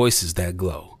to voices that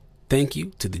glow. Thank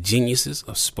you to the geniuses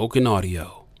of spoken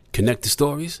audio. Connect the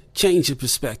stories, change your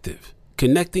perspective.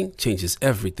 Connecting changes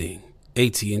everything.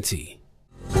 AT&T.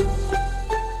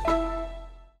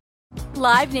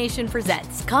 Live Nation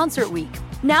presents Concert Week.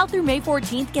 Now through May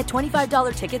 14th, get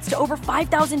 $25 tickets to over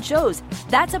 5,000 shows.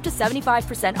 That's up to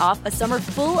 75% off a summer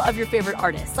full of your favorite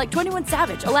artists like 21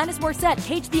 Savage, Alanis Morissette,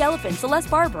 Cage the Elephant,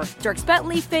 Celeste Barber, Dierks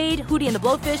Bentley, Fade, Hootie and the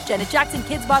Blowfish, Janet Jackson,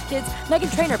 Kidz Bop Kids,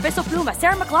 Meghan Trainor, Peso Pluma,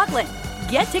 Sarah McLachlan.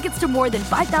 Get tickets to more than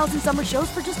 5,000 summer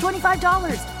shows for just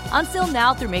 $25. Until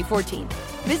now through May 14th.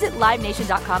 Visit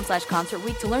LiveNation.com/Concert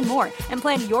Week to learn more and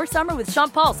plan your summer with Sean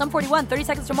Paul, Sum 41, 30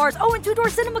 Seconds to Mars, and Two Door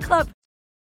Cinema Club.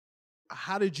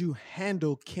 How did you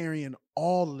handle carrying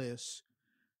all this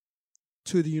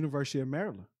to the University of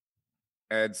Maryland?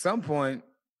 At some point,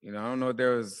 I don't know if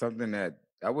there was something that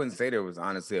I wouldn't say there was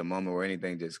honestly a moment where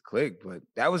anything just clicked, but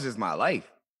that was just my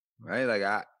life, right?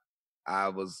 Like I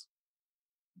was,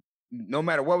 no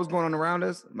matter what was going on around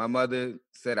us, my mother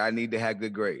said I need to have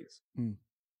good grades,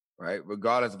 right?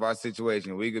 Regardless of our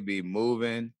situation, we could be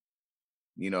moving,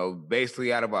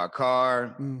 basically out of our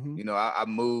car. I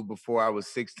moved before I was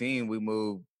 16. We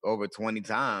moved over 20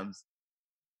 times.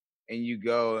 And you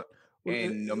go,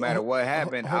 and no matter what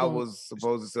happened, I was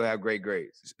supposed to still have great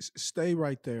grades. Stay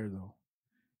right there, though.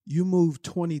 You moved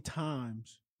 20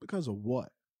 times because of what?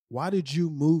 Why did you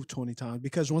move 20 times?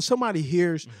 Because when somebody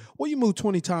hears, well, you moved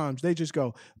 20 times, they just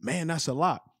go, man, that's a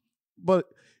lot. But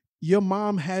your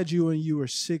mom had you when you were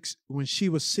when she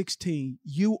was 16.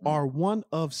 You are one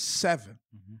of 7.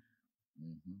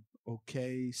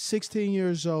 Okay, 16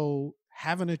 years old,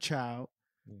 having a child.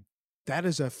 That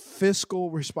is a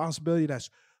fiscal responsibility that's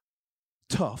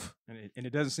tough. And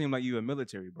it doesn't seem like you a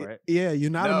military brat. Yeah,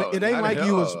 you're not. It ain't like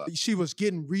she was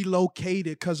getting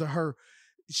relocated because of her.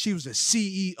 She was a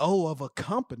CEO of a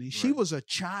company. Right. She was a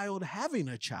child having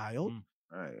a child.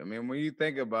 Right. I mean, when you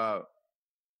think about,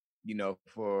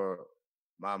 for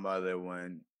my mother,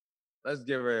 let's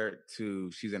give her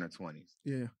she's in her 20s.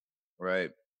 Yeah.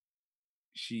 Right.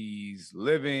 She's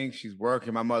living, she's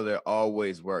working. My mother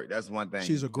always worked. That's one thing.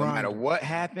 She's a grinder. No matter what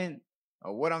happened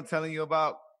or what I'm telling you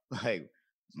about, like,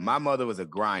 my mother was a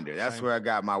grinder. That's where I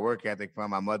got my work ethic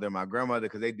from, my mother and my grandmother,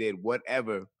 because they did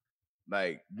whatever.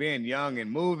 Like, being young and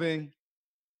moving,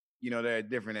 there are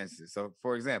different instances. So,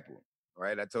 for example,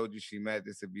 right? I told you she met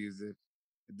this abusive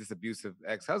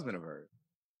ex-husband of hers.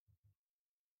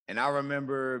 And I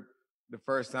remember the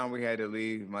first time we had to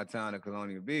leave my town of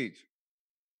Colonial Beach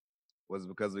was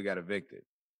because we got evicted.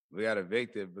 We got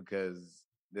evicted because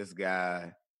this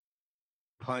guy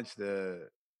punched the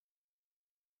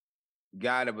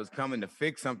guy that was coming to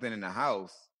fix something in the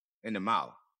house in the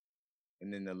mouth.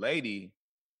 And then the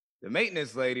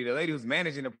maintenance lady, the lady who's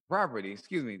managing the property,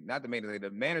 excuse me, not the maintenance lady,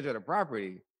 the manager of the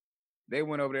property, they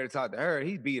went over there to talk to her.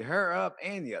 He beat her up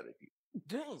and the other people.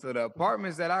 Dang. So the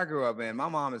apartments that I grew up in, my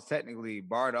mom is technically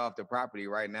barred off the property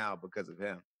right now because of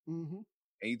him. Mm-hmm.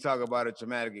 And you talk about a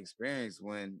traumatic experience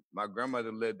when my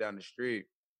grandmother lived down the street.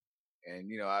 And,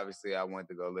 you know, obviously I went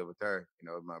to go live with her, you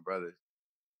know, with my brothers.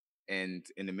 And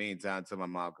in the meantime, until my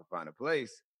mom could find a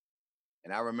place.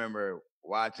 And I remember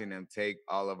watching them take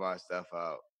all of our stuff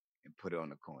out and put it on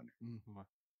the corner. Mm-hmm.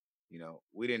 You know,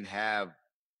 we didn't have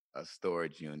a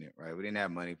storage unit, right? We didn't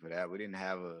have money for that. We didn't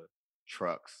have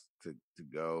trucks to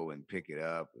go and pick it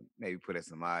up and maybe put it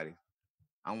somebody.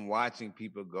 I'm watching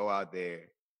people go out there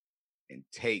and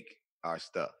take our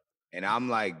stuff. And I'm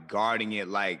like guarding it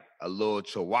like a little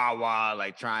chihuahua,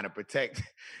 like trying to protect,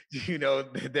 you know,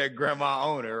 their grandma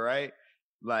owner, right?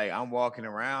 Like I'm walking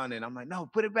around and I'm like, no,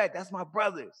 put it back. That's my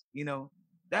brother's, you know,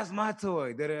 that's my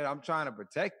toy. I'm trying to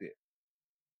protect it.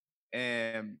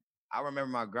 And I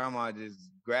remember my grandma just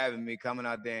grabbing me, coming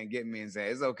out there and getting me and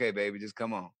saying, it's okay, baby, just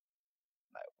come on.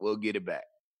 Like, we'll get it back.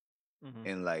 Mm-hmm.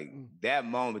 And like that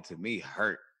moment to me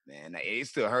hurt, man. Like, it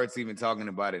still hurts even talking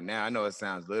about it now. I know it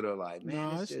sounds little, like, man.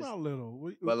 No, it's not little.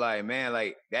 But like, man,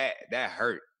 like that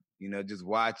hurt, you know, just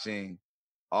watching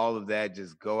all of that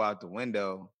just go out the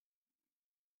window.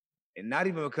 And not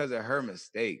even because of her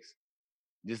mistakes,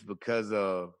 just because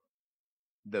of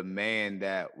the man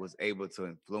that was able to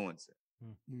influence her.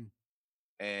 Mm-hmm.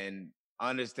 And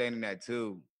understanding that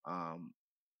too,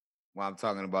 while I'm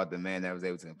talking about the man that was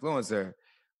able to influence her,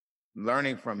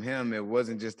 learning from him, it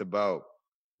wasn't just about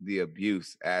the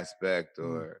abuse aspect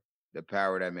or the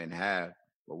power that men have,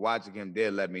 but watching him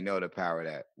did let me know the power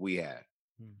that we have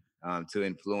to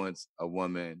influence a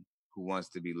woman who wants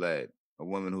to be led, a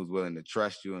woman who's willing to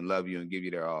trust you and love you and give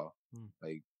you their all.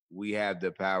 Like we have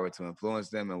the power to influence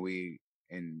them,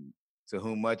 and to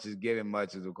whom much is given,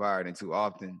 much is required, and too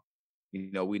often, you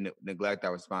know, we neglect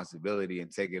our responsibility and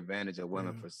take advantage of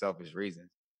women for selfish reasons.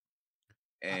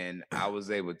 And I was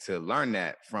able to learn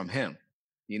that from him,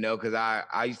 you know, because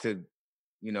I used to,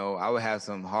 you know, I would have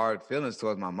some hard feelings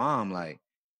towards my mom, like,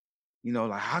 you know,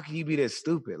 like, how can you be this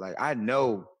stupid? Like, I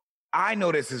know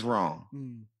this is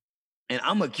wrong. And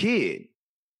I'm a kid.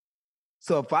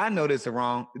 So if I know this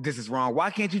is wrong,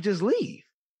 why can't you just leave?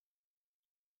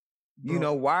 Bro. You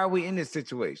know, why are we in this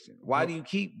situation? Why do you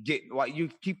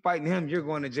keep fighting him? You're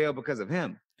going to jail because of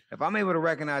him. If I'm able to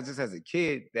recognize this as a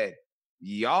kid, that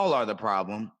y'all are the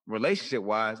problem,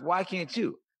 relationship-wise, why can't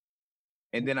you?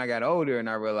 And then I got older and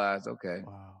I realized, okay,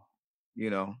 you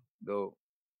know, though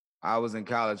I was in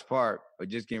College Park or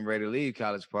just getting ready to leave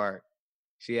College Park,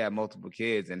 she had multiple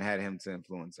kids and had him to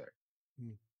influence her.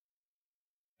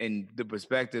 And the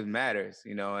perspective matters,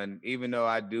 you know, and even though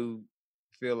I do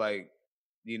feel like,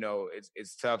 you know,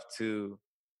 it's tough to,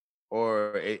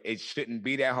 or it shouldn't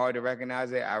be that hard to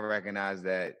recognize it. I recognize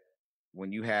that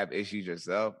when you have issues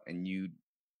yourself and you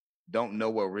don't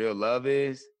know what real love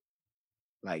is,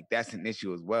 like that's an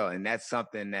issue as well. And that's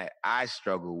something that I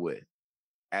struggle with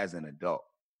as an adult.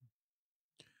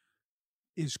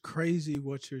 It's crazy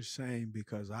what you're saying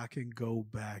because I can go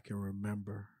back and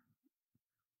remember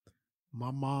my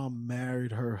mom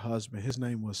married her husband. His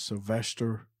name was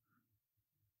Sylvester.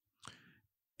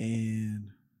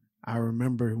 And I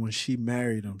remember when she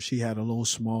married him, she had a little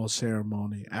small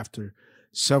ceremony after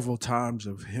several times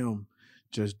of him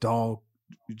just dog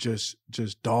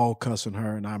cussing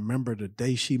her. And I remember the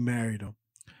day she married him,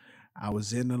 I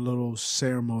was in a little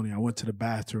ceremony. I went to the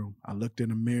bathroom. I looked in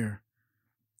the mirror.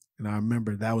 And I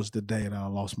remember that was the day that I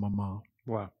lost my mom.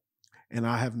 Wow. And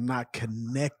I have not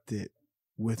connected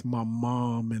with my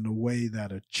mom in the way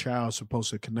that a child's supposed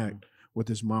to connect with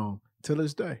his mom till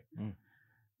this day.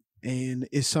 And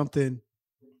it's something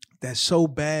that's so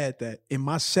bad that in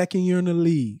my second year in the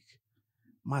league,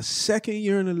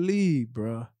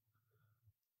 bruh,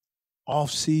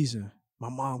 off season, my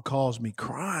mom calls me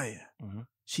crying.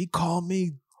 She called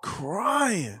me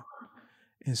crying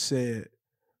and said,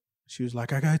 she was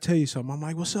like, I got to tell you something. I'm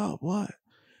like, what's up? What?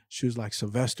 She was like,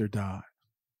 Sylvester died.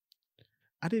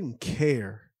 I didn't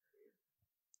care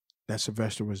that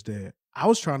Sylvester was dead. I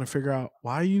was trying to figure out,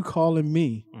 why are you calling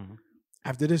me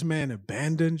after this man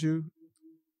abandoned you,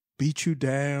 beat you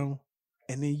down,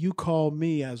 and then you call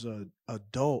me as an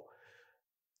adult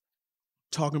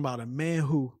talking about a man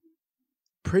who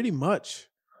pretty much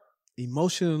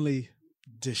emotionally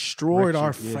destroyed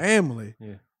our family.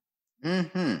 Yeah.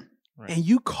 Mm-hmm. Right. And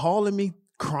you calling me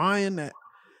crying that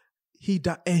he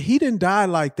died, and he didn't die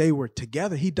like they were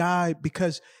together. He died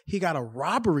because he got a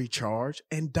robbery charge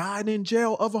and died in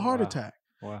jail of a heart attack.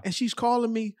 Wow. And she's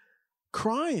calling me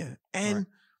crying and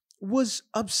was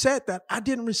upset that I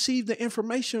didn't receive the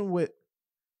information with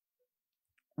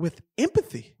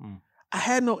empathy. I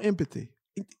had no empathy.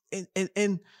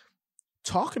 And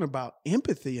talking about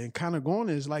empathy and kind of going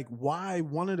is like why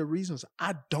one of the reasons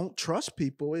I don't trust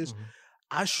people is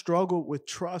I struggled with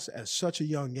trust at such a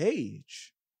young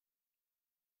age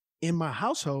in my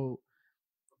household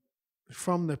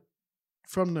from the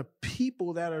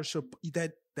people that are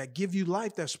that give you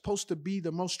life, that's supposed to be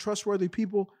the most trustworthy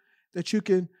people that you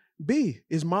can be,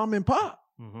 is mom and pop.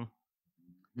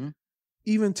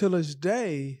 Even to this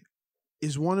day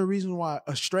is one of the reasons why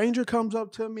a stranger comes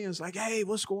up to me and is like, hey,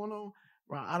 what's going on?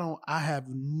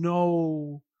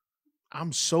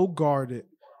 I'm so guarded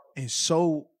and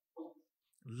so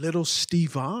little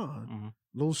Stevan,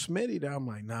 little Smitty, that I'm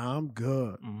like, nah, I'm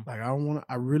good. Like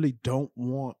I really don't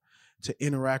want to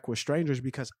interact with strangers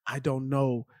because I don't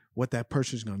know what that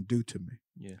person's going to do to me.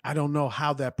 Yeah. I don't know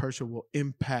how that person will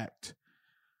impact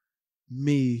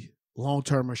me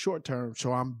long-term or short-term.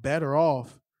 So I'm better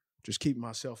off just keeping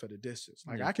myself at a distance.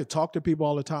 Like I could talk to people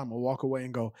all the time or walk away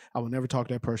and go, I will never talk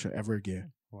to that person ever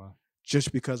again. Wow.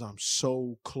 Just because I'm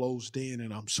so closed in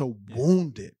and I'm so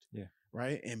wounded. Yeah.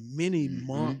 Right. And many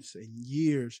months and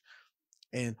years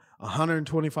and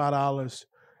 $125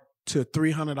 to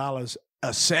 $300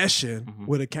 a session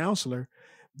with a counselor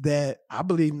that I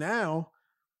believe now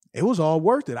it was all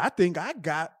worth it. I think I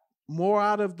got more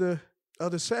out of the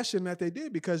session that they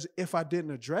did, because if I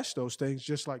didn't address those things,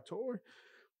 just like Tori,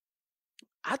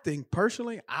 I think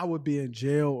personally I would be in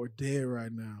jail or dead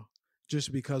right now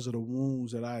just because of the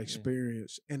wounds that I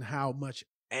experienced and how much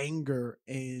anger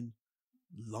and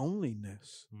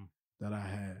loneliness that I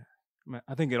had.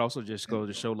 I think it also just goes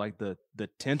to show like the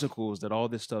tentacles that all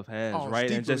this stuff has,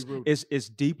 right? And just rooted. it's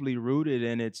deeply rooted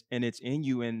and it's in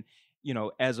you. And you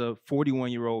know, as a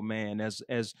 41-year-old man, as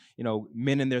you know,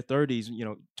 men in their 30s, you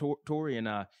know, Tori and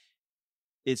I,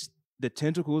 it's the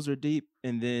tentacles are deep,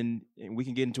 and then we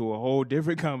can get into a whole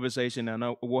different conversation. I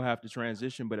know we'll have to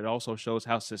transition, but it also shows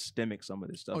how systemic some of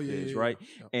this stuff is, right?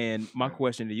 Yeah. And my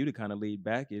question to you to kind of lead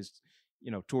back is,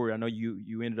 you know, Tori, I know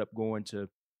you ended up going to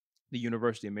the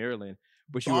University of Maryland,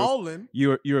 but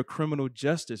you're a criminal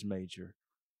justice major.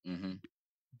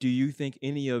 Do you think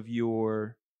any of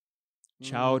your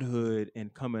childhood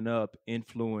and coming up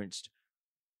influenced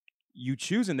you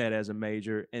choosing that as a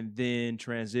major and then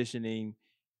transitioning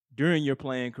during your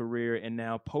playing career and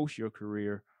now post your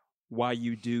career, why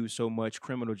you do so much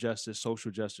criminal justice,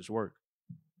 social justice work?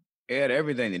 It had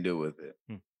everything to do with it.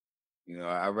 You know,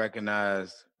 I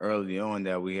recognized early on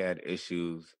that we had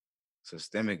issues,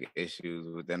 systemic issues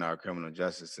within our criminal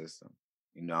justice system.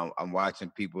 You know, I'm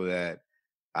watching people that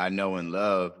I know and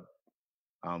love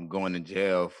going to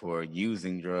jail for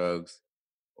using drugs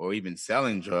or even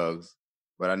selling drugs,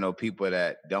 but I know people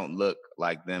that don't look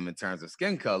like them in terms of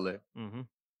skin color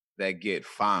that get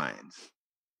fines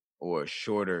or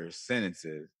shorter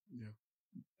sentences.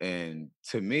 Yeah. And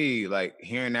to me, like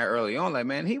hearing that early on, like,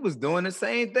 man, he was doing the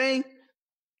same thing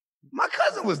my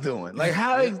cousin was doing. Like,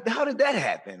 how did that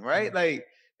happen, right? Like,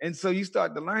 and so you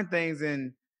start to learn things,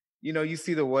 and you know, you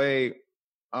see the way,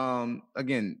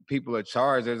 again, people are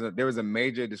charged. There was a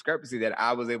major discrepancy that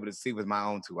I was able to see with my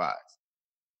own two eyes.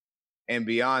 And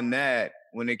beyond that,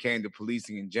 when it came to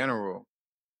policing in general,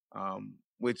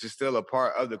 which is still a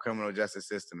part of the criminal justice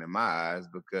system in my eyes,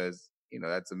 because you know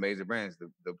that's a major branch.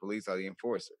 The police are the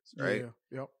enforcers, right?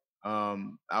 Yeah. Yep.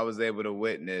 I was able to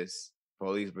witness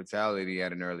police brutality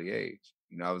at an early age.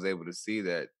 You know, I was able to see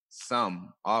that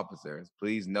some officers,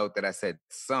 please note that I said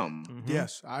some.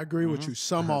 Yes, I agree with you.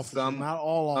 Some officers, not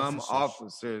all officers. Some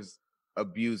officers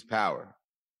abuse power.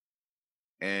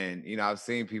 And, you know, I've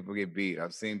seen people get beat.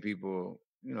 I've seen people,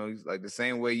 you know, like the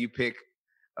same way you pick,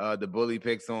 the bully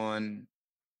picks on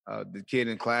the kid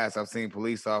in class, I've seen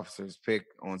police officers pick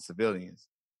on civilians.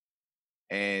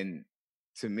 And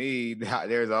to me,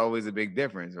 there's always a big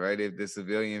difference, right? If the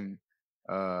civilian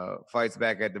fights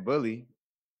back at the bully,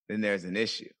 then there's an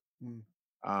issue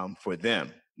for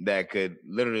them that could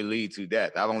literally lead to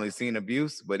death. I've only seen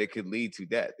abuse, but it could lead to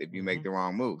death if you make the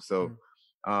wrong move. So,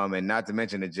 and not to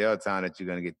mention the jail time that you're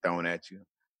going to get thrown at you.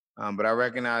 But I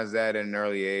recognize that at an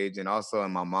early age, and also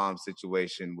in my mom's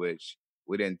situation, which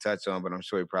we didn't touch on, but I'm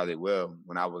sure we probably will,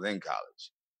 when I was in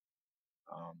college.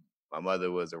 My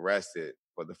mother was arrested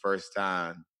for the first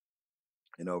time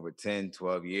in over 10,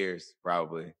 12 years,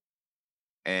 probably.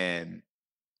 And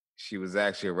she was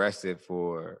actually arrested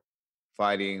for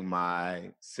fighting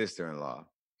my sister-in-law.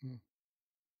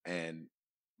 And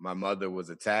my mother was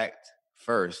attacked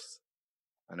first.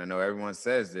 And I know everyone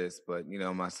says this, but, you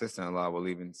know, my sister-in-law will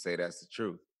even say that's the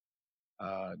truth.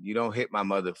 You don't hit my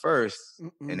mother first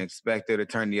and expect her to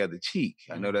turn the other cheek.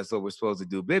 I know that's what we're supposed to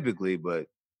do biblically, but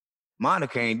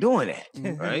Monica ain't doing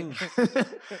that, right?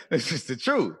 It's just the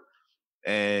truth.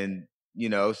 And, you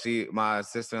know, my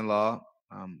sister-in-law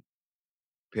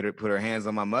put her hands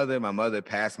on my mother. My mother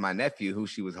passed my nephew, who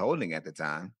she was holding at the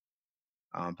time,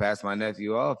 passed my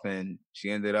nephew off, and she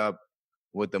ended up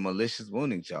with a malicious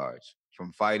wounding charge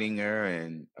from fighting her,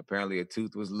 and apparently a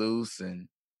tooth was loose and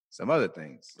some other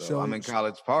things. So I'm in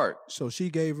College Park. So she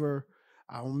gave her,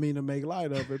 I don't mean to make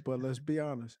light of it, but let's be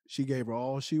honest. She gave her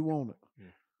all she wanted.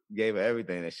 Gave her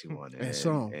everything that she wanted. And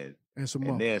some. And some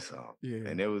more. And then some. Yeah.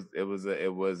 And it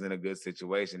was in a good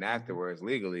situation afterwards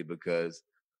legally, because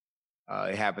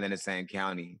it happened in the same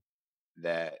county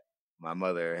that my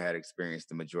mother had experienced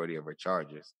the majority of her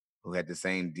charges, who had the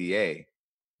same DA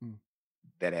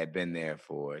that had been there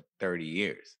for 30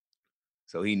 years.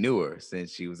 So he knew her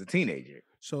since she was a teenager.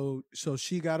 So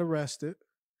she got arrested.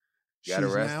 She's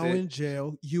now in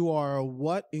jail. You are a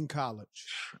what in college?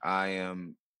 I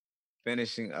am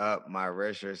finishing up my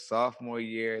redshirt sophomore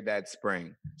year that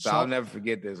spring. So I'll never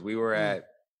forget this. We were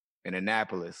in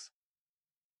Annapolis,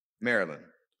 Maryland,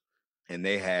 and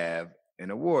they have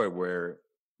an award where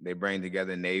they bring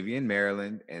together Navy and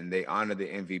Maryland, and they honor the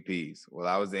MVPs. Well,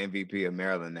 I was the MVP of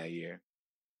Maryland that year.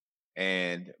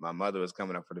 And my mother was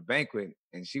coming up for the banquet,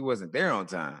 and she wasn't there on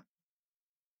time.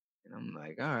 And I'm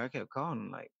like, all right, I kept calling.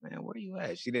 I'm like, man, where you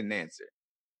at? She didn't answer.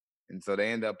 And so they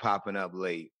ended up popping up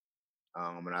late.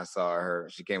 When I saw her,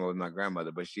 she came up with my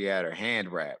grandmother, but she had her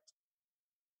hand wrapped.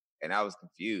 And I was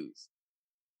confused.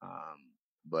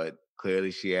 But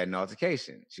clearly she had an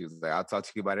altercation. She was like, I'll talk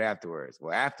to you about it afterwards.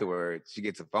 Well, afterwards, she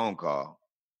gets a phone call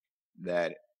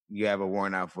that you have a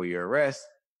warrant out for your arrest.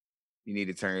 You need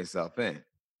to turn yourself in.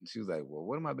 And she was like, well,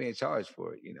 what am I being charged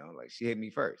for? You know, like, she hit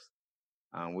me first,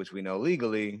 which we know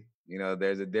legally, you know,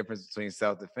 there's a difference between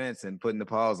self-defense and putting the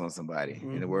paws on somebody,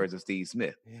 in the words of Steve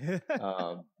Smith.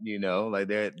 You know, like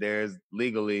there's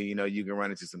legally, you know, you can run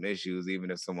into some issues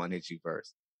even if someone hits you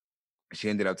first. She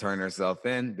ended up turning herself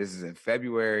in. This is in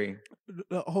February.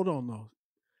 Hold on, though.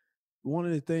 One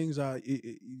of the things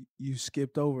you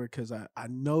skipped over, because I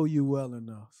know you well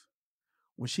enough.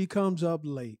 When she comes up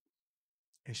late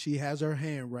and she has her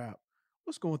hand wrapped,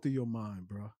 what's going through your mind,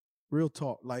 bro? Real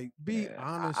talk. Like, be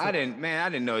honest. I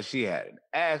didn't know she had an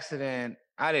accident.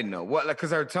 I didn't know what, like,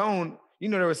 because her tone, you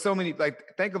know, there were so many, like,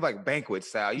 think of like banquet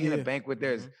style. You in a banquet,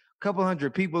 there's a couple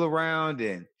hundred people around,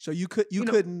 and so you couldn't really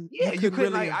like, I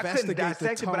couldn't investigate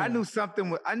dissect the it, but I tone.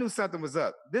 knew something was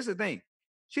up. This is the thing.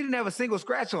 She didn't have a single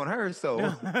scratch on her, so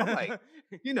I'm like,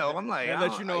 that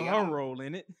lets you know her role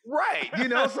in it. Right. You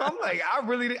know, so I'm like, I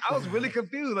was really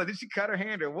confused. Like, did she cut her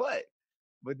hand or what?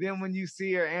 But then when you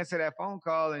see her answer that phone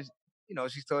call and, you know,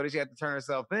 she's told her she had to turn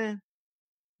herself in,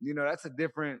 you know, that's a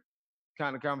different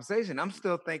kind of conversation. I'm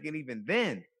still thinking even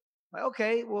then, like,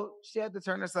 okay, well, she had to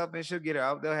turn herself in. She'll get her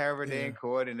out. They'll have her day in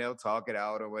court and they'll talk it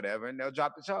out or whatever, and they'll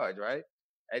drop the charge, right?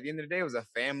 At the end of the day, it was a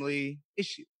family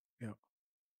issue. Yeah.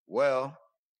 Well,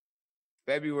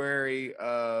 February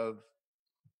of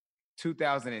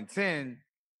 2010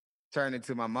 turned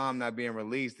into my mom not being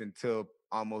released until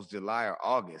almost July or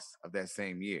August of that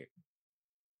same year.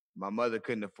 My mother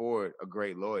couldn't afford a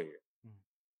great lawyer.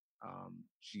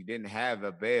 She didn't have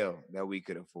a bail that we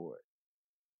could afford.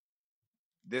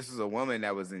 This was a woman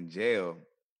that was in jail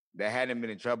that hadn't been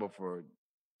in trouble for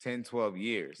 10, 12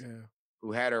 years,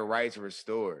 who had her rights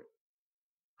restored,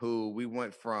 who we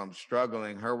went from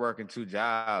struggling, her working 2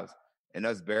 jobs, and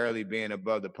us barely being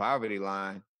above the poverty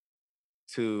line,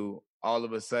 to all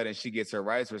of a sudden she gets her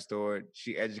rights restored.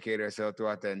 She educated herself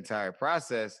throughout the entire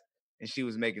process, and she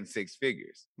was making 6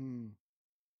 figures.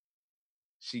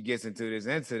 She gets into this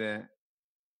incident,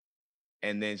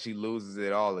 and then she loses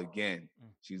it all again.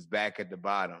 She's back at the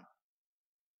bottom.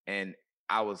 And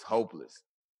I was hopeless.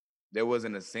 There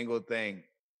wasn't a single thing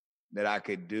that I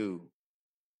could do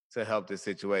to help this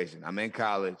situation. I'm in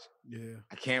college. Yeah.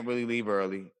 I can't really leave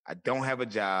early. I don't have a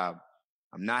job.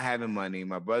 I'm not having money.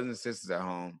 My brothers and sisters are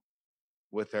home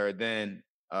with her then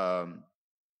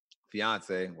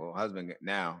fiance, well, husband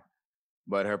now,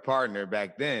 but her partner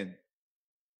back then.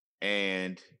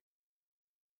 And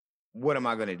what am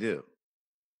I going to do?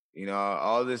 You know,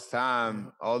 all this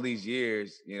time, all these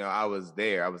years, you know, I was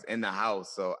there. I was in the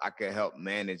house so I could help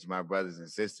manage my brothers and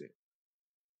sisters.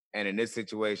 And in this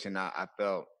situation, I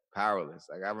felt powerless.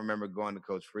 Like, I remember going to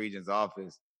Coach Friedgen's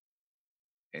office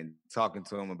and talking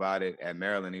to him about it at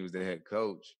Maryland. He was the head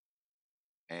coach.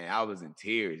 And I was in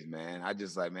tears, man. I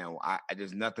just like, man,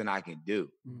 there's nothing I can do.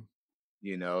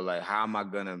 You know, like, how am I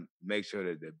going to make sure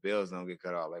that the bills don't get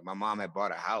cut off? Like, my mom had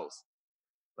bought a house.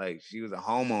 Like, she was a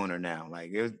homeowner now.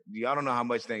 Like, y'all don't know how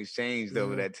much things changed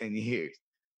over that 10 years.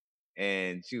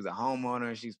 And she was a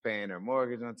homeowner. She's paying her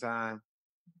mortgage on time.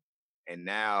 And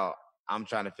now I'm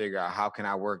trying to figure out, how can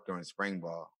I work during spring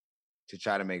ball to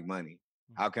try to make money?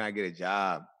 How can I get a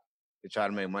job to try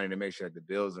to make money to make sure that the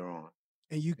bills are on?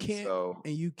 And you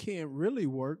can't really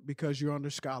work because you're under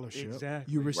scholarship.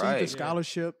 Exactly. You receive a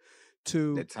scholarship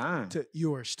to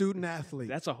you're a student athlete.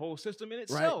 That's a whole system in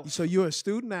itself. Right. So you're a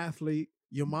student athlete.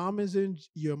 Your mom is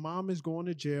going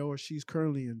to jail, or she's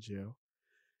currently in jail.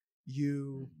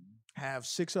 You have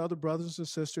 6 other brothers and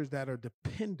sisters that are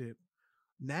dependent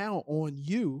now on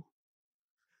you.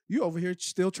 You over here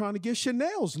still trying to get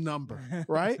Chanel's number,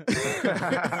 right?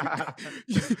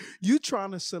 You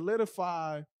trying to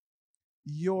solidify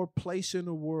your place in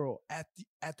the world at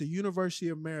the University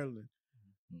of Maryland.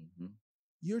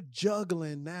 You're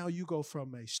juggling. Now you go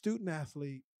from a student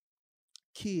athlete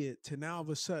kid to now all of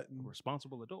a sudden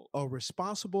a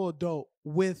responsible adult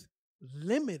with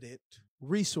limited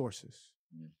resources.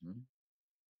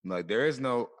 Like, there is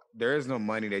no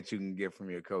money that you can get from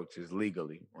your coaches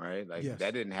legally, right? Like,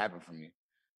 that didn't happen for me.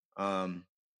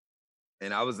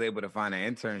 And I was able to find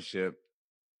an internship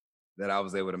that I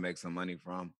was able to make some money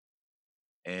from.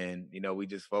 And, you know, we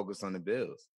just focused on the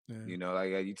bills. You know,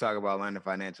 like, you talk about learning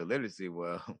financial literacy.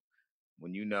 Well,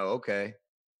 when you know, okay,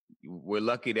 we're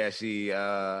lucky that she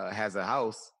has a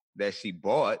house that she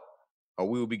bought, or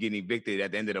we will be getting evicted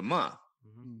at the end of the month.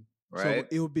 Right?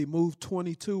 So it would be moved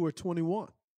 22 or 21.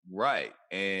 Right.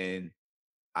 And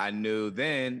I knew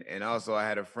then, and also I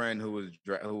had a friend who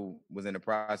was in the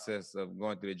process of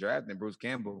going through the draft, and Bruce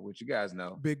Campbell, which you guys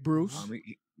know. Big Bruce.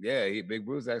 Big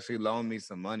Bruce actually loaned me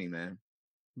some money, man.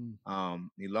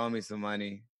 He loaned me some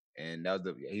money, and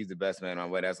he's the best man on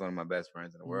the way. That's one of my best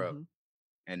friends in the world.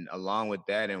 And along with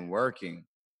that and working,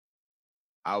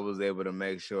 I was able to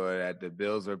make sure that the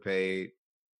bills were paid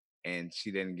and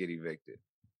she didn't get evicted,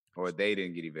 or they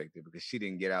didn't get evicted, because she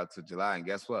didn't get out till July. And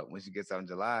guess what? When she gets out in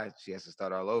July, she has to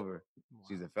start all over.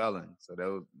 She's a felon.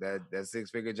 So that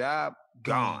 6-figure job,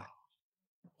 gone.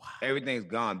 Everything's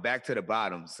gone, back to the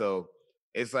bottom. So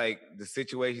it's like the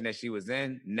situation that she was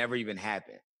in never even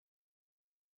happened.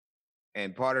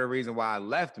 And part of the reason why I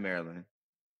left Maryland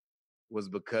was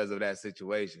because of that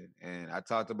situation. And I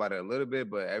talked about it a little bit,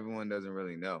 but everyone doesn't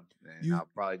really know. And I'll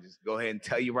probably just go ahead and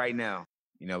tell you right now.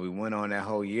 You know, we went on that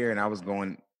whole year, and I was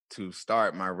going to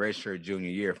start my redshirt junior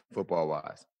year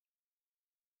football-wise.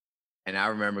 And I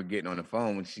remember getting on the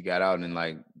phone when she got out in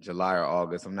like July or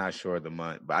August. I'm not sure of the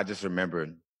month, but I just remember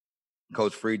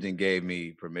Coach Friedgen gave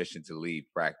me permission to leave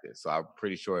practice. So I'm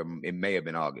pretty sure it may have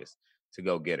been August to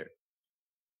go get her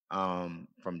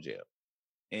from jail.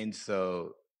 And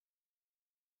so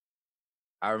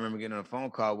I remember getting on a phone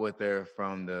call with her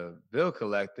from the bill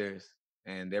collectors,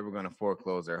 and they were going to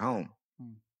foreclose her home.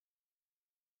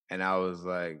 And I was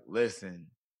like, listen,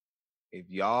 if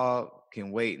y'all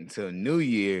can wait until New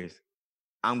Year's,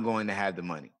 I'm going to have the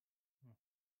money.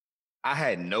 I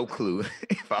had no clue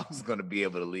if I was going to be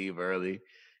able to leave early.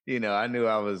 You know, I knew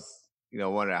I was,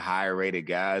 one of the higher rated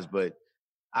guys, but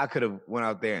I could have went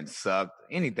out there and sucked,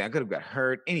 anything. I could have got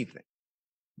hurt, anything.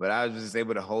 But I was just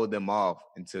able to hold them off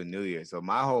until New Year. So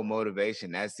my whole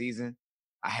motivation that season,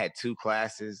 I had 2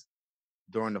 classes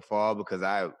during the fall because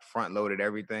I front loaded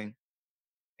everything.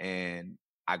 And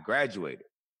I graduated.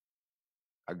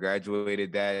 I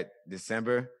graduated that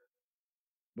December,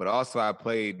 but also I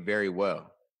played very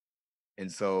well.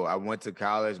 And so I went to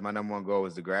college. My number one goal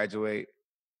was to graduate.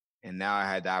 And now I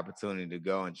had the opportunity to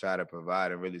go and try to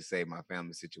provide and really save my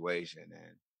family situation.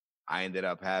 And I ended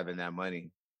up having that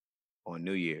money on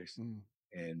New Year's.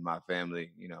 And my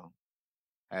family,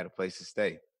 had a place to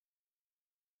stay.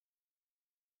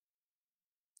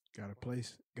 Got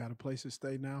a place to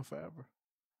stay now forever.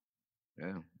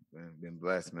 Yeah, man, been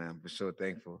blessed, man. For sure,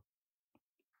 thankful.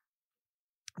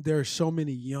 There are so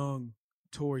many young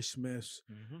Torrey Smiths,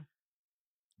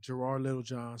 Gerard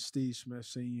Littlejohn, Steve Smith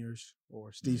Seniors,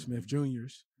 or Steve Smith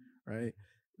Juniors, right,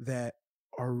 that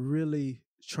are really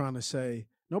trying to say,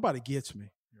 nobody gets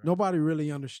me. Right. Nobody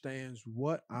really understands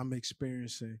what I'm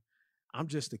experiencing. I'm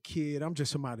just a kid. I'm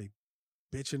just somebody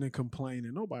bitching and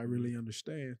complaining. Nobody really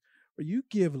understands. But you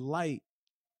give light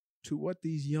to what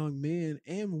these young men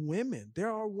and women,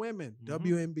 there are women,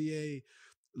 WNBA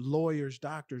lawyers,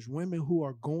 doctors, women who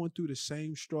are going through the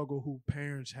same struggle who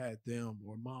parents had them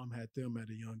or mom had them at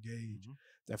a young age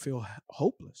that feel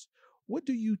hopeless. What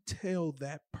do you tell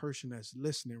that person that's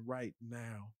listening right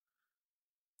now?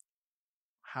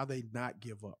 How they not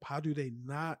give up? How do they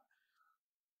not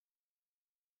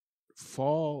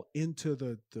fall into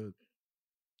the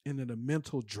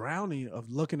mental drowning of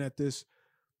looking at this?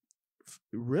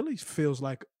 It really feels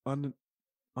like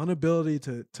inability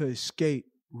to escape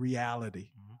reality.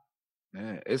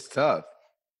 Man, it's tough.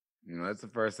 You know, that's the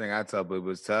first thing I tell people.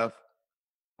 It's tough.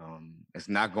 It's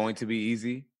not going to be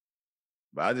easy,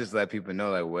 but I just let people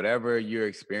know, like, whatever you're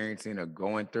experiencing or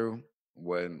going through,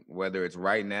 whether it's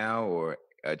right now or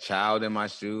a child in my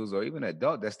shoes or even an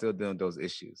adult that's still dealing with those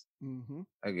issues. Mm-hmm.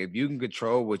 Like, if you can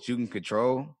control what you can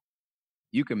control,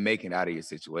 you can make it out of your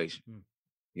situation.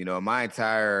 You know, my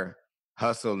entire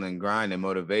hustle and grind and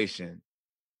motivation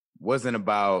wasn't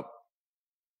about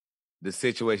the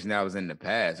situation that I was in the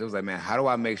past. It was like, man, how do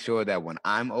I make sure that when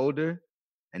I'm older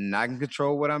and I can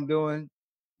control what I'm doing,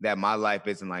 that my life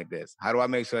isn't like this? How do I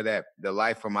make sure that the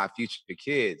life for my future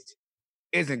kids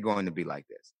isn't going to be like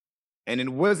this? And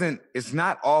it's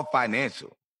not all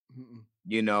financial.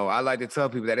 You know, I like to tell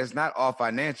people that it's not all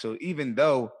financial, even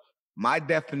though my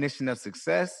definition of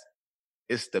success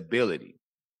is stability.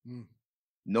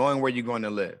 Knowing where you're going to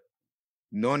live,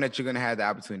 knowing that you're going to have the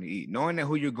opportunity to eat, knowing that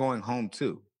who you're going home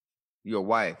to, your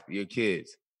wife, your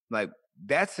kids, like,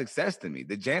 that's success to me.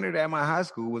 The janitor at my high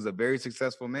school was a very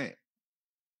successful man.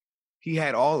 He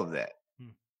had all of that.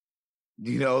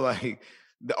 You know, like,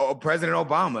 President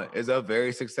Obama is a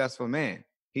very successful man.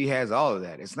 He has all of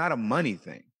that. It's not a money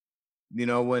thing. You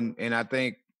know, and I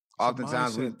think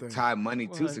oftentimes we tie money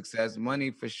to success.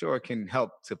 Money for sure can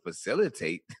help to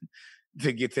facilitate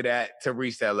to get to that, to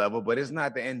reach that level, but it's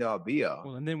not the end all be all.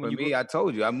 Well, and then for me, I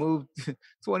told you, I moved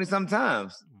 20 some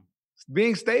times.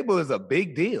 Being stable is a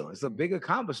big deal. It's a big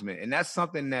accomplishment. And that's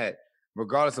something that,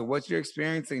 regardless of what you're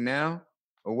experiencing now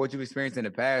or what you've experienced in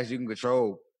the past, you can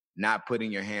control not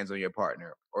putting your hands on your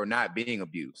partner or not being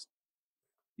abused.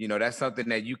 You know, that's something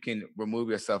that you can remove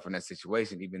yourself from that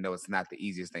situation, even though it's not the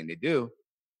easiest thing to do.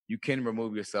 You can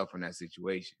remove yourself from that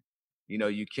situation. You know,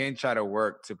 you can try to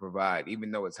work to provide,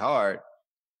 even though it's hard.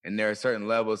 And there are certain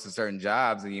levels to certain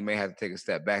jobs, and you may have to take a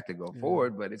step back to go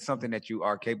forward, but it's something that you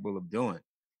are capable of doing.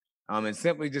 And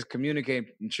simply just communicating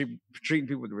and treating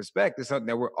people with respect is something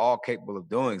that we're all capable of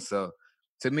doing. So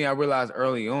to me, I realized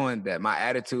early on that my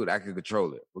attitude, I could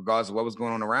control it. Regardless of what was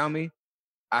going on around me,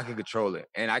 I could control it.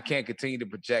 And I can't continue to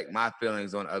project my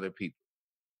feelings on other people.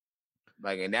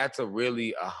 Like, and that's a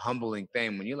humbling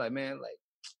thing when you're like, man, like,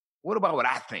 what about what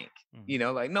I think? You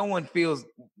know, like, no one feels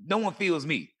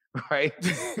me. Right?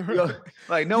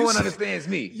 Like, no one understands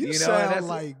me. You sound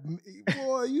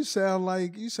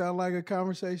like a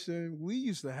conversation we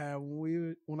used to have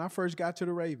when I first got to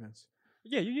the Ravens.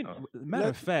 Yeah, matter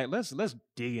of fact, let's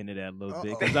dig into that a little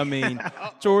bit, because I mean,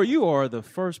 Tori, you are the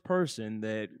first person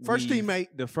the first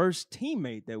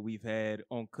teammate that we've had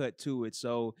on Cut To It.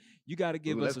 So you got to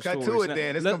give us a story. Let's cut to it,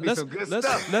 then. It's gonna be some good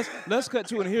stuff. Let's cut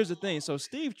to it. And here's the thing. So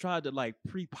Steve tried to, like,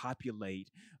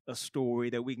 pre-populate a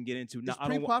story that we can get into. Now,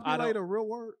 pre-populate a real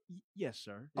word? Yes,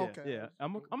 sir. Yeah, okay. Yeah,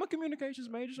 I'm a communications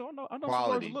major, so I know Quality. some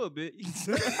words a little bit.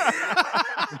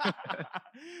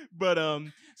 But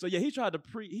so yeah, he tried to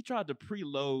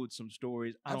preload some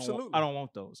stories. I don't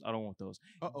want those.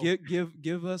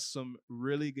 Give us some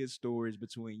really good stories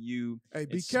between you and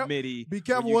Smitty. Be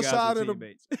careful what side of the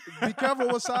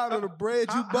bread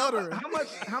you butter.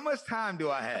 How much time do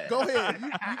I have? Go ahead.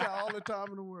 You got all the time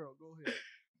in the world. Go ahead.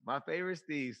 My favorite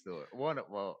Steve story.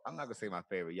 I'm not gonna say my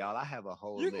favorite, y'all. I have a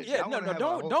whole list. Yeah,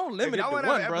 don't limit it to one,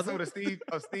 brother. Episode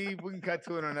of Steve, we can cut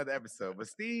to it on another episode. But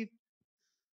Steve,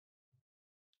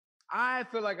 I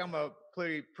feel like I'm a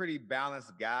pretty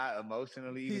balanced guy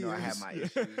emotionally, even though I have my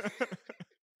issues.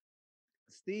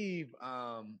 Steve,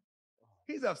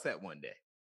 he's upset one day.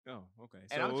 Oh, okay.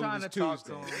 And so I'm trying to talk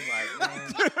to him like,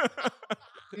 man,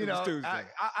 you know,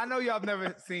 I know y'all have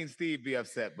never seen Steve be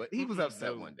upset, but he was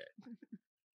upset one day.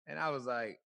 And I was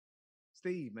like,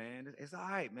 Steve, man, it's all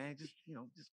right, man. Just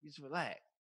relax.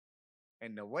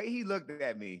 And the way he looked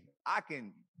at me,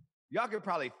 y'all can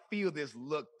probably feel this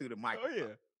look through the microphone. Oh,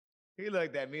 yeah. He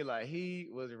looked at me like he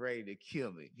was ready to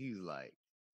kill me. He was like,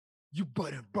 you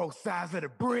buttering both sides of the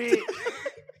bread.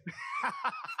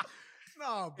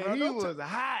 No, bro. And he was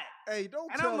hot. Hey,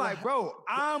 don't and tell. I'm like, bro,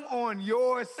 I'm on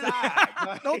your side.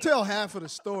 Like, don't tell half of the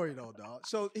story though, dog.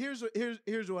 So here's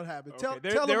what happened. Okay,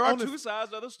 there are two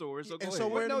sides of the story. So so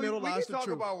we're in the middle. We can talk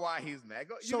about why he's mad.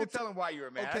 You can tell him why you were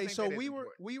mad. Okay, so we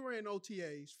were in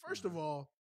OTAs. First of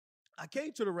all, I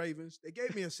came to the Ravens. They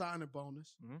gave me a signing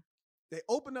bonus. They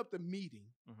open up the meeting,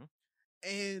 Mm-hmm.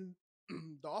 and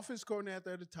the offense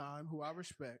coordinator at the time, who I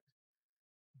respect,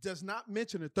 does not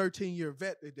mention a 13-year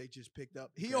vet that they just picked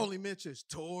up. He only mentions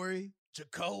Torrey,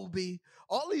 Jacoby,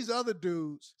 all these other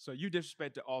dudes. So you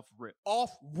disrespect the off rip.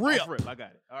 Off rip. I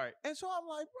got it. All right. And so I'm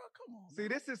like, bro, come on. See,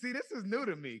 this is new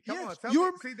to me. Come on, tell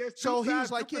you're- me. See, there's two so he sides,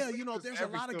 was like, two yeah, you know, perspectives there's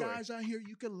to a lot every of story. guys out here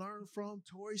you can learn from.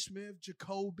 Torrey Smith,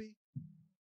 Jacoby.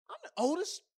 I'm the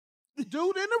oldest dude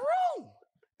in the room,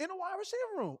 in the wide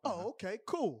receiver room. Oh, okay,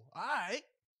 cool. All right.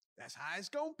 That's how it's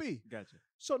going to be. Gotcha.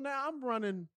 So now I'm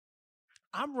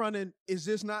running, is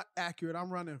this not accurate?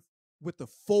 I'm running with the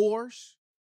fours.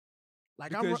 Like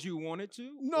Because you wanted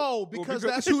to? No, because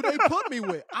that's who they put me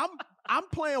with. I'm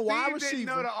playing wide Steve receiver. didn't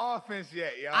know the offense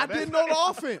yet, y'all. I didn't know the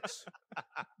offense.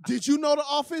 Did you know the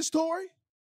offense, Torrey?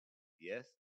 Yes.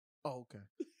 Oh, okay.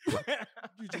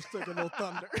 You just took a little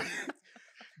thunder.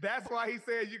 That's why he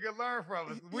said you can learn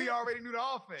from us. We already knew the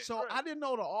offense. So I didn't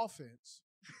know the offense,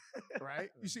 right?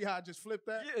 You see how I just flipped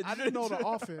that? Yeah, I didn't know the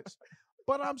offense.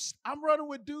 But I'm running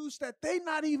with dudes that they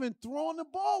not even throwing the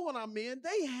ball when I'm in.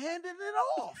 They handing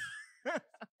it off.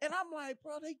 And I'm like,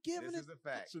 bro, they giving This it. is a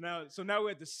fact. So now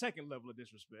we're at the second level of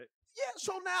disrespect. Yeah,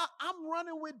 so now I'm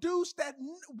running with dudes that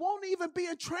won't even be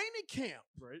in training camp.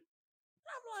 Right.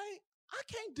 I'm like, I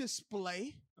can't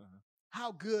display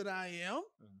how good I am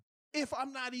if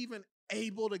I'm not even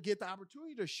able to get the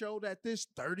opportunity to show that this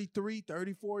 33,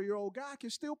 34-year-old guy can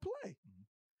still play.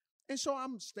 And so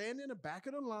I'm standing in the back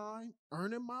of the line,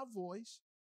 earning my voice.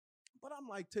 But I'm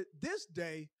like, to this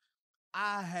day,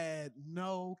 I had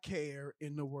no care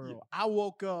in the world. I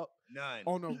woke up None.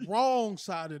 on the wrong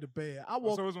side of the bed. So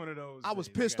it was one of those. I was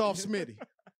days. pissed got off it. Smitty.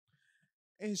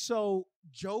 And so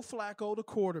Joe Flacco, the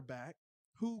quarterback,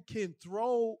 who can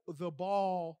throw the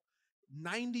ball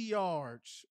 90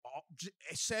 yards,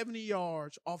 70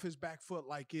 yards off his back foot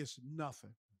like it's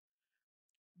nothing.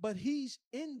 But he's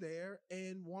in there,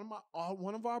 and one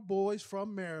of our boys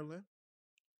from Maryland,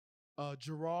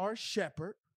 Gerard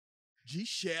Shepard, G.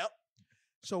 Shep.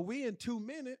 So we in 2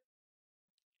 minutes,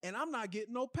 and I'm not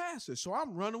getting no passes. So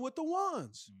I'm running with the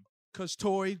ones because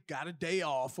Torrey got a day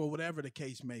off or whatever the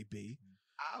case may be.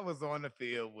 I was on the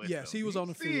field with Yes, him. he was on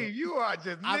the Steve, field. you are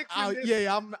just mixing this.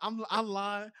 Yeah, I'm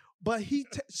lying. But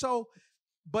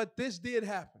but this did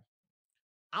happen.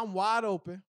 I'm wide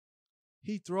open.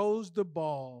 He throws the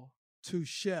ball to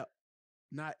Shep,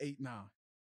 not 8-9.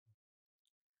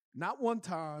 Not one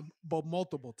time, but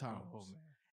multiple times. Oh, man.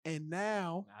 And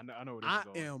now I know where this I is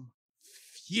going. am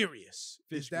furious.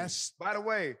 By the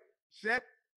way, Shep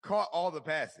caught all the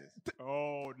passes.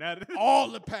 Oh, now all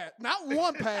the pass, not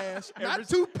one pass, not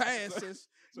two passes,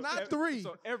 not three.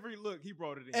 So every look he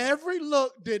brought it in. Every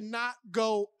look did not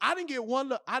go. I didn't get one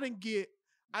look. I didn't get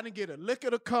a lick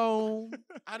of the cone.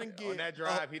 I didn't get on that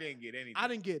drive. He didn't get anything. I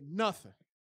didn't get nothing.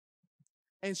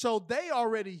 And so they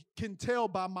already can tell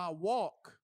by my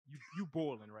walk. You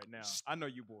boiling right now. I know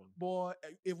you boiling. Boy,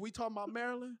 if we talking about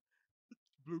Maryland,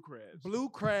 Blue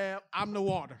crabs. I'm the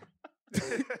water.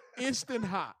 Instant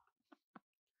hot.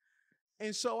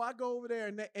 And so I go over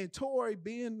there, and Torrey,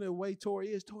 being the way Torrey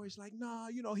is, Torrey's like, nah,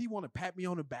 he want to pat me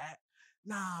on the back.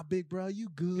 Nah, big bro, you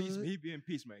good. He being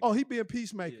peacemaker. Oh, he being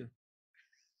peacemaker. Yeah.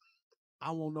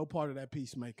 I want no part of that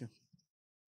peacemaking.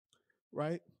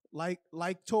 Right? Like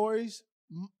Torrey's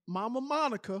mama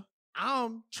Monica,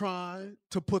 I'm trying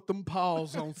to put them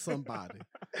paws on somebody.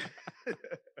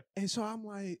 And so I'm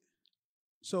like,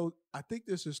 so I think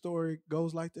this story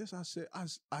goes like this.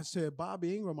 I said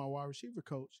Bobby Ingram, my wide receiver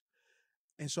coach.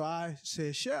 And so I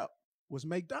said Shep was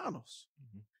McDonald's.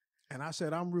 And I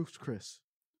said, I'm Ruth's Chris.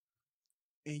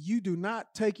 And you do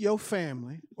not take your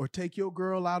family or take your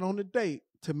girl out on a date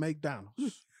to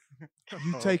McDonald's.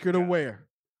 You take her to where?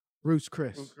 Ruth's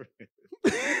Chris.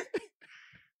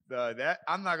 That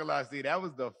I'm not gonna lie, Steve. That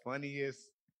was the funniest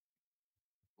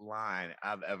line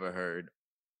I've ever heard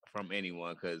from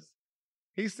anyone because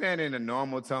he's saying in a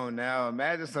normal tone now.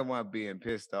 Imagine someone being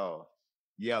pissed off,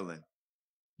 yelling,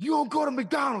 "You don't go to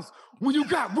McDonald's when you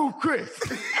got Ruth Chris."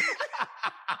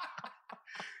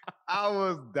 I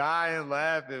was dying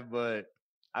laughing, but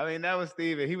I mean that was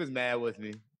Steven. He was mad with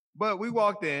me, but we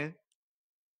walked in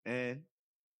and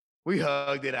we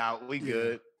hugged it out. We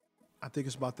good. I think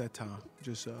it's about that time.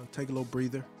 Just take a little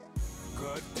breather.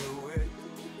 Cut to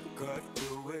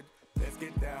it. Let's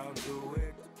get down to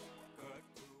it.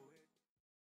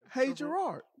 Hey,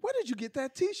 Gerard, where did you get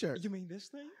that T-shirt? You mean this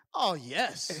thing? Oh,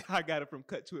 yes. I got it from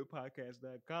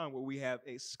cuttoitpodcast.com where we have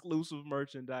exclusive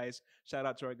merchandise. Shout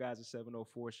out to our guys at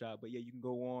 704 Shop. But yeah, you can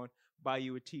go on, buy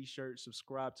you a T-shirt,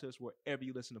 subscribe to us wherever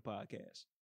you listen to podcasts.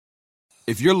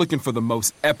 If you're looking for the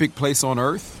most epic place on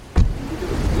earth,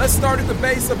 Let's start at the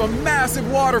base of a massive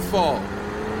waterfall.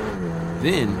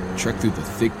 Then trek through the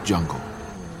thick jungle.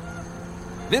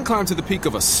 Then climb to the peak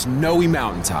of a snowy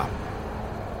mountaintop.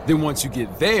 Then once you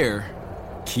get there,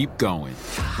 keep going.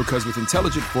 Because with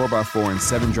intelligent 4x4 and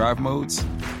 7 drive modes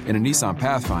and a Nissan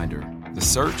Pathfinder, the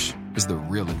search is the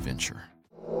real adventure.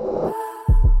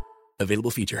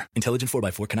 Available feature. Intelligent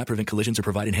 4x4 cannot prevent collisions or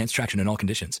provide enhanced traction in all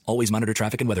conditions. Always monitor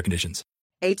traffic and weather conditions.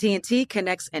 AT&T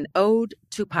connects an ode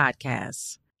to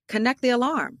podcasts. Connect the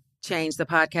alarm. Change the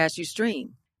podcast you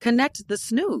stream. Connect the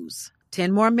snooze.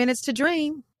 10 more minutes to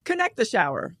dream. Connect the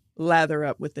shower. Lather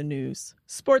up with the news,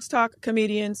 sports talk,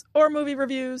 comedians, or movie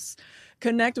reviews.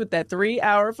 Connect with that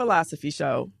 3-hour philosophy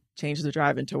show. Change the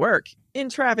drive into work in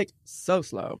traffic so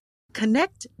slow.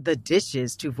 Connect the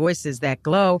dishes to voices that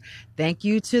glow. Thank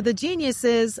you to the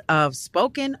geniuses of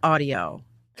spoken audio.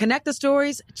 Connect the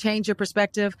stories, change your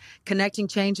perspective. Connecting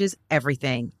changes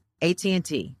everything.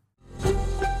 AT&T.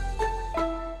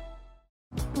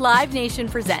 Live Nation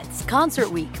presents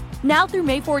Concert Week. Now through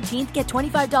May 14th, get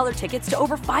 $25 tickets to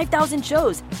over 5,000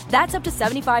 shows. That's up to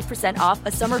 75% off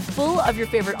a summer full of your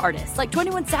favorite artists like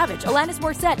 21 Savage, Alanis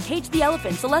Morissette, Cage the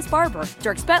Elephant, Celeste Barber,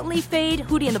 Dierks Bentley, Fade,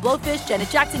 Hootie and the Blowfish, Janet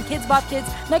Jackson, Kids Bop Kids,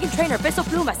 Meghan Trainor, Peso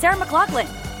Pluma, Sarah McLachlan.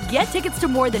 Get tickets to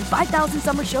more than 5,000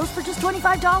 summer shows for just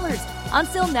 $25.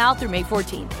 Until now through May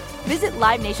 14th. Visit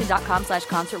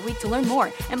LiveNation.com/Concert Week to learn more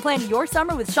and plan your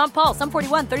summer with Sean Paul, Sum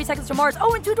 41, 30 Seconds to Mars,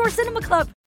 and Two Door Cinema Club.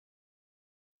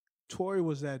 Tory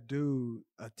was that dude,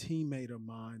 a teammate of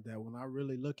mine, that when I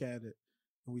really look at it,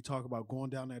 and we talk about going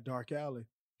down that dark alley,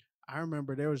 I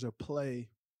remember there was a play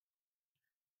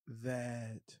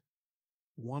that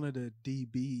one of the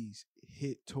DBs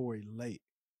hit Tory late,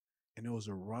 and it was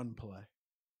a run play.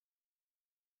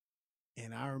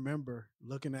 And I remember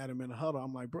looking at him in the huddle.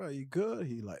 I'm like, bro, you good?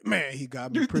 He like, man, he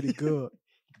got me pretty good.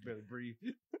 Barely breathe.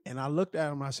 And I looked at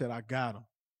him and I said, I got him.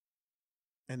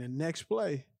 And the next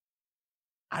play,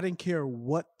 I didn't care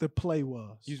what the play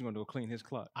was. You just going to go clean his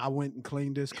clock. I went and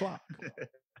cleaned his clock.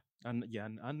 I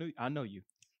know you.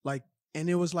 Like, and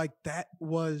it was like, that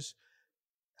was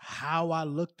how I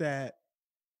looked at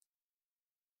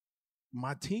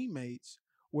my teammates,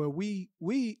 where we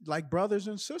like brothers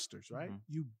and sisters, right?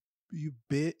 Mm-hmm.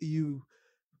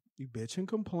 You bitch and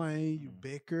complain, you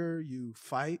bicker, you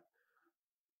fight.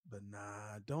 But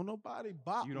nah, don't nobody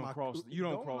bop. You don't cross. You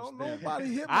don't cross. Nobody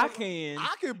hit me. I can.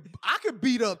 I can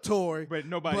beat up Tory, but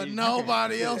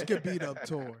nobody else can beat up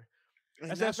Tory.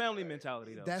 That's that family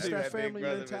mentality, though. That's that family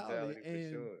mentality.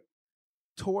 And sure.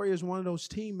 Tory is one of those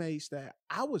teammates that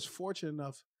I was fortunate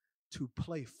enough to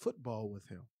play football with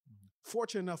him. Mm-hmm.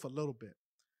 Fortunate enough a little bit,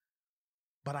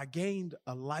 but I gained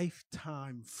a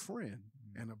lifetime friend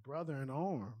and a brother in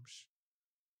arms,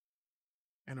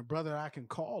 and a brother I can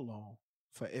call on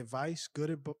for advice, good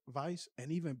advice,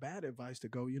 and even bad advice, to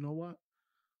go, you know what?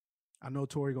 I know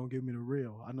Tory going to give me the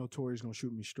real. I know Tory's going to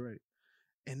shoot me straight.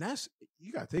 And that's,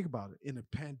 you got to think about it. In a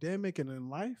pandemic and in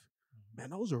life, man,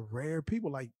 those are rare people.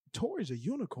 Like, Tory's a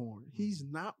unicorn. He's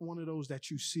not one of those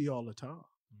that you see all the time.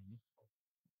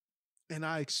 Mm-hmm. And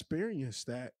I experienced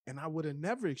that, and I would have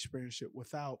never experienced it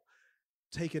without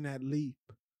taking that leap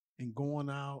and going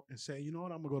out and saying, you know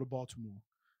what, I'm going to go to Baltimore.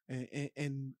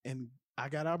 And I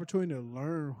got an opportunity to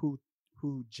learn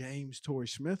who James Tory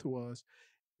Smith was,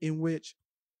 in which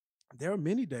there are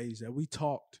many days that we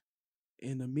talked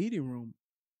in the meeting room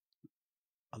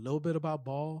a little bit about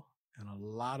ball and a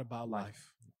lot about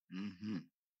life. Mm-hmm.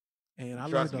 And I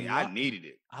Trust learned me, a lot. I needed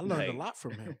it. I learned a lot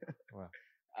from him. Wow.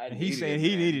 He's saying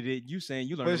he needed it. You saying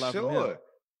you learned a lot from him.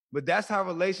 But that's how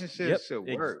relationships should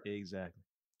work. Exactly.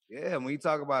 Yeah, when you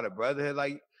talk about a brotherhood,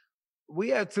 like, we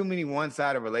have too many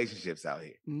one-sided relationships out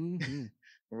here. Mm-hmm.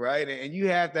 Right? And you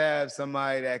have to have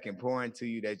somebody that can pour into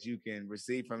you, that you can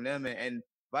receive from them, and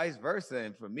vice versa.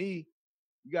 And for me,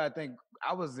 you got to think,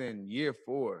 I was in year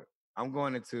 4. I'm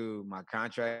going into my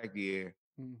contract year.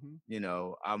 Mm-hmm. You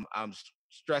know, I'm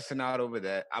stressing out over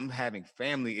that. I'm having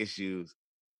family issues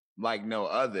like no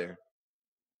other.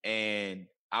 And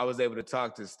I was able to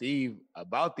talk to Steve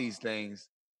about these things.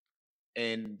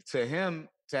 And to him,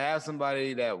 to have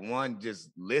somebody that, one, just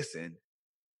listen,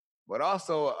 but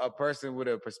also a person with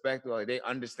a perspective, like, they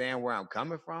understand where I'm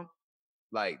coming from,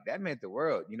 like, that meant the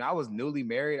world. You know, I was newly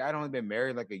married. I'd only been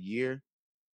married like a year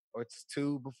or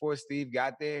 2 before Steve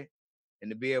got there. And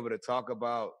to be able to talk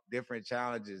about different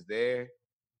challenges there,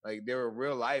 like, there were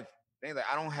real life things. Like,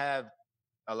 I don't have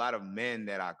a lot of men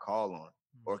that I call on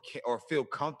or feel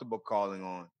comfortable calling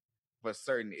on for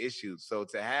certain issues. So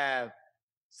to have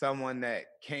someone that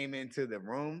came into the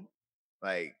room,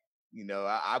 like, you know,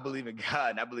 I believe in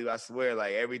God, and I swear,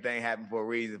 like, everything happened for a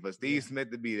reason. For Steve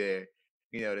Smith to be there,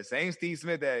 you know, the same Steve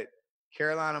Smith that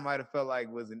Carolina might have felt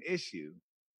like was an issue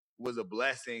was a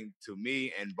blessing to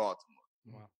me and Baltimore.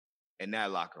 Wow. In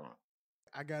that locker room.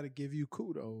 I got to give you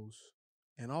kudos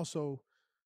and also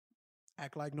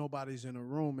act like nobody's in a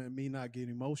room and me not getting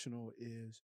emotional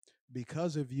is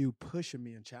because of you pushing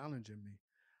me and challenging me.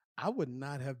 I would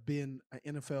not have been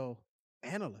an NFL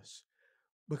analyst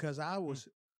because I was,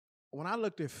 when I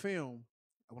looked at film,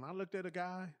 when I looked at a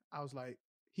guy, I was like,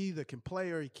 he either can play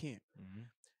or he can't. Mm-hmm.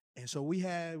 And so we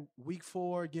had week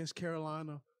 4 against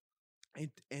Carolina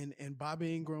and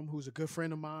Bobby Ingram, who's a good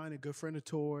friend of mine, a good friend of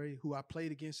Torrey, who I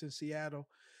played against in Seattle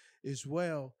as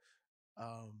well.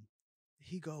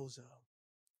 He goes,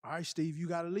 all right, Steve, you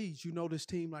got to lead. You know this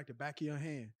team like the back of your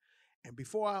hand. And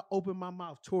before I open my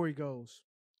mouth, Torrey goes,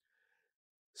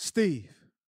 Steve,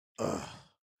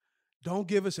 don't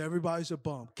give us everybody's a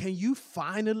bum. Can you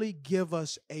finally give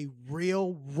us a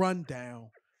real rundown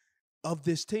of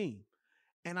this team?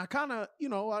 And I kind of,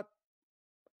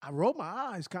 I rolled my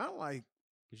eyes kind of like,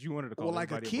 because you wanted to call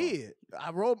like a kid. I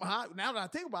rolled my eyes. Now that I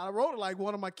think about it, I rolled it like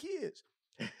one of my kids.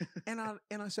 and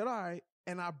I said, all right.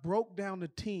 And I broke down the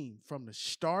team from the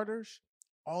starters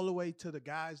all the way to the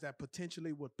guys that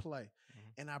potentially would play.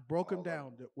 Mm-hmm. And I broke them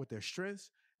down what their strengths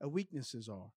and weaknesses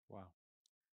are. Wow.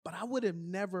 But I would have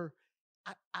never,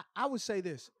 I would say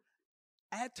this,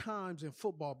 at times in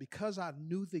football, because I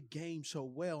knew the game so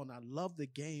well and I loved the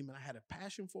game and I had a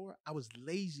passion for it, I was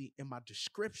lazy in my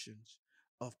descriptions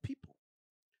of people.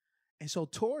 And so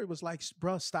Torrey was like,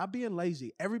 bro, stop being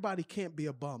lazy. Everybody can't be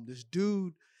a bum. This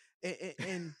dude,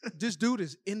 and this dude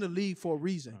is in the league for a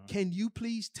reason. Uh-huh. Can you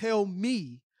please tell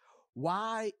me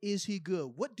why is he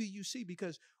good? What do you see?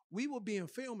 Because we were being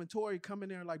filmed and Torrey come in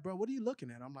there like, bro, what are you looking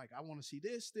at? I'm like, I want to see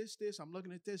this. I'm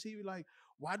looking at this. He was like,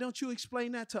 why don't you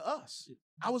explain that to us?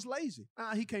 I was lazy.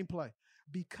 He can't play.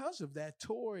 Because of that,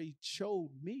 Torrey showed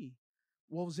me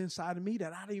what was inside of me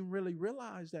that I didn't really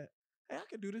realize that, hey, I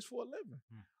could do this for a living.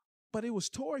 But it was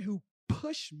Torrey who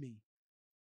pushed me.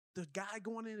 The guy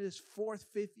going into his 4th,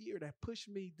 5th year that pushed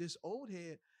me, this old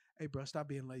head, hey, bro, stop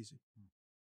being lazy.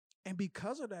 And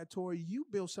because of that, Torrey, you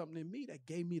built something in me that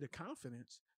gave me the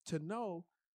confidence to know,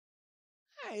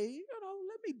 hey,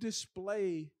 let me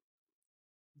display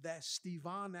that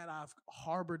Stevan that I've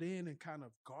harbored in and kind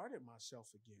of guarded myself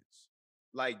against.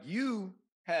 Like, you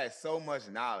had so much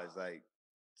knowledge, like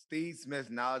Steve Smith's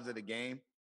knowledge of the game.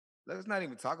 Let's not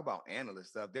even talk about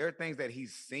analyst stuff. There are things that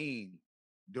he's seen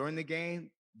during the game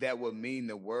that would mean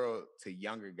the world to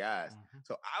younger guys. Mm-hmm.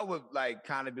 So I would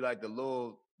kind of be like the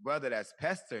little brother that's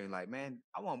pestering, like, man,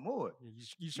 I want more.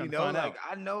 You find out.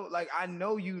 I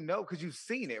know because you've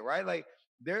seen it, right? Like,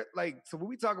 so when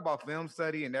we talk about film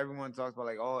study and everyone talks about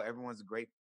everyone's great.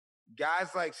 Guys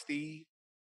like Steve,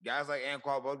 guys like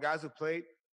Anquan, both guys who played,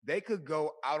 they could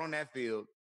go out on that field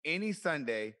any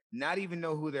Sunday, not even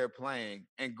know who they're playing,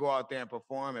 and go out there and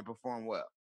perform well.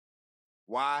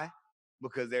 Why?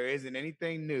 Because there isn't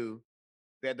anything new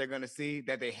that they're going to see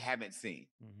that they haven't seen.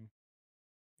 Mm-hmm.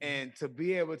 And to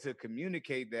be able to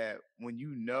communicate that when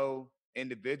you know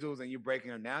individuals and you're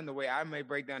breaking them down, the way I may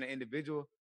break down an individual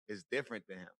is different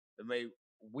than him. The way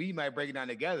we might break it down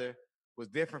together was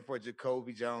different for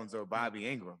Jacoby Jones or Bobby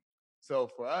Ingram. So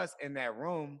for us in that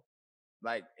room,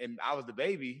 and I was the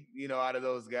baby, out of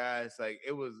those guys,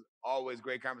 it was always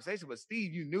great conversation. But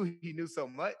Steve, he knew so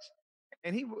much.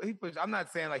 And he I'm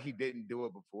not saying he didn't do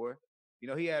it before.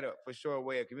 He had a for sure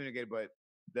way of communicating, but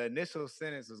the initial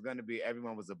sentence was going to be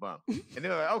everyone was a bum. And they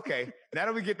were like, okay, now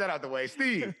that we get that out the way,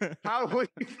 Steve, how would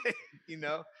you think,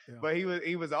 Yeah. But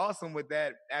he was awesome with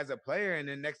that as a player. And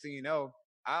then next thing you know,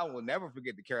 I will never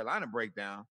forget the Carolina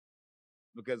breakdown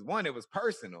because one, it was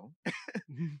personal,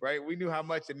 right? We knew how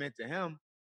much it meant to him,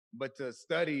 but to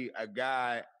study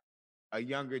a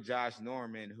younger Josh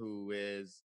Norman who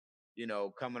is,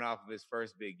 coming off of his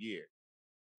first big year,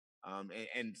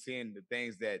 and seeing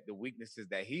the weaknesses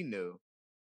that he knew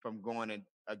from going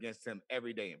against him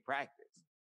every day in practice,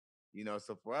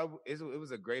 so for us, it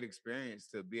was a great experience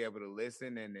to be able to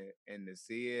listen and to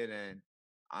see it, and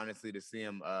honestly to see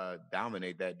him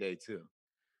dominate that day too.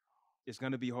 It's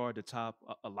going to be hard to top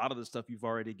a lot of the stuff you've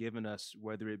already given us,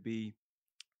 whether it be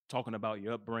talking about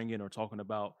your upbringing or talking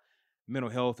about mental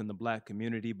health in the Black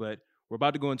community. But we're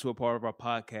about to go into a part of our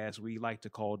podcast we like to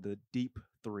call the Deep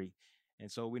 3.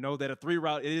 And so we know that a 3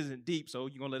 route, it isn't deep, so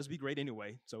you're going to let us be great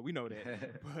anyway. So we know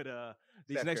that. But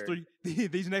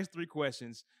these next three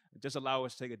questions just allow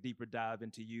us to take a deeper dive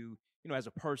into you, as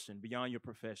a person beyond your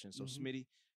profession. So Smitty,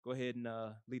 go ahead and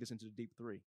lead us into the Deep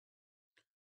 3.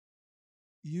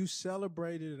 You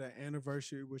celebrated an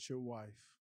anniversary with your wife.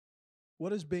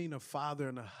 What does being a father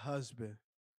and a husband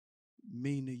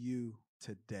mean to you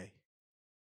today?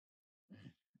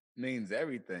 means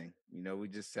everything. You know, we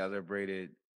just celebrated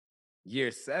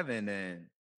year 7 and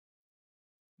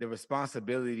the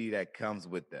responsibility that comes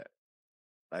with that.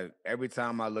 Like every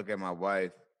time I look at my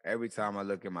wife, every time I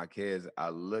look at my kids, I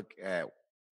look at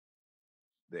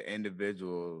the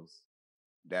individuals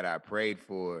that I prayed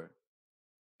for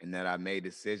and that I made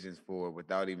decisions for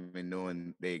without even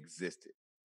knowing they existed.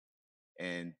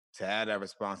 And to have that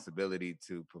responsibility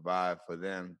to provide for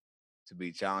them, to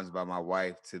be challenged by my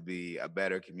wife, to be a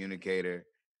better communicator,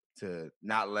 to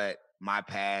not let my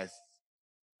past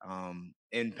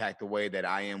impact the way that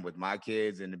I am with my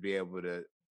kids, and to be able to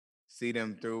see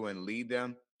them through and lead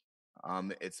them,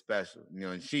 it's special, you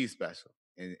know, and she's special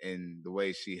in the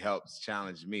way she helps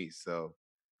challenge me. So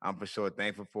I'm for sure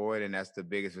thankful for it, and that's the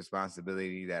biggest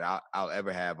responsibility that I'll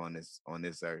ever have on this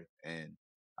earth. And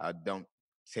I don't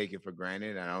take it for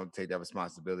granted. I don't take that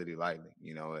responsibility lightly.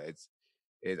 You know,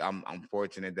 I'm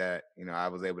fortunate that, you know, I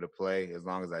was able to play as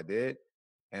long as I did,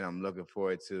 and I'm looking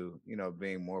forward to, you know,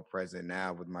 being more present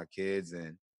now with my kids,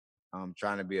 and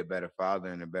trying to be a better father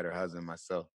and a better husband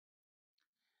myself.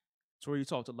 So you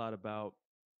talked a lot about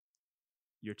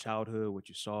your childhood, what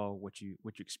you saw, what you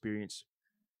experienced.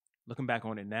 Looking back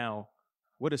on it now,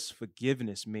 what does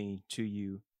forgiveness mean to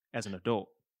you as an adult?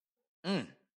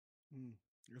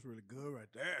 That's really good right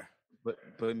there. But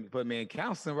put me in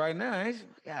counseling right now. Ain't you?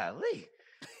 Golly.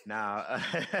 Now,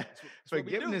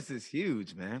 forgiveness is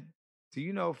huge, man. Do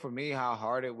you know for me how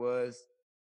hard it was?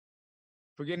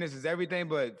 Forgiveness is everything,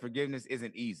 but forgiveness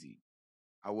isn't easy.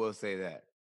 I will say that.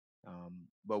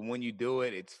 But when you do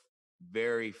it, it's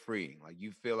very freeing. Like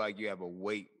you feel like you have a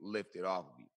weight lifted off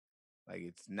of you. Like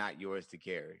it's not yours to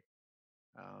carry.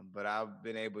 But I've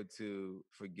been able to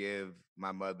forgive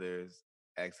my mother's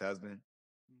ex-husband.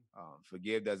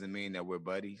 Forgive doesn't mean that we're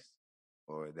buddies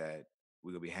or that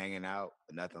we're going to be hanging out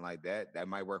or nothing like that. That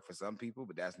might work for some people,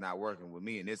 but that's not working with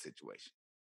me in this situation.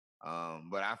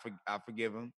 But I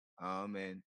forgive him.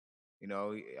 And, you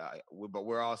know, but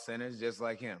we're all sinners just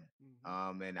like him.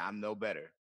 And I'm no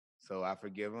better. So I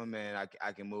forgive him, and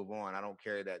I can move on. I don't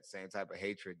carry that same type of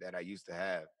hatred that I used to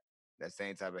have. That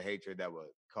same type of hatred that would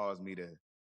cause me to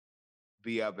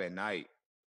be up at night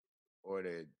or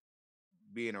to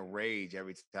be in a rage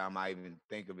every time I even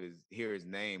hear his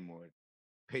name or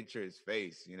picture his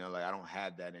face. You know, like I don't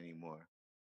have that anymore.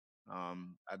 I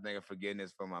think of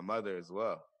forgiveness for my mother as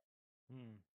well.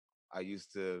 I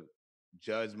used to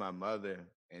judge my mother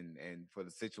and for the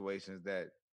situations that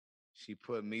she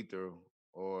put me through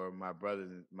or my brothers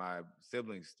and my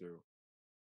siblings through.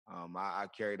 I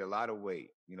carried a lot of weight.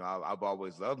 You know, I've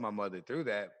always loved my mother through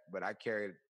that, but I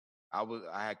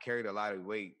had carried a lot of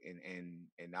weight,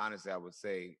 and honestly, I would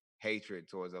say hatred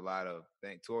towards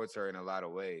towards her in a lot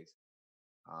of ways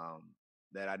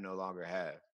that I no longer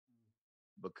have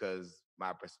because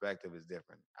my perspective is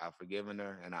different. I've forgiven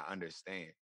her, and I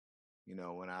understand. You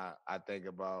know, when I think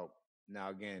about now,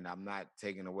 again, I'm not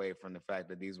taking away from the fact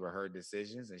that these were her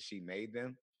decisions and she made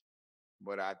them.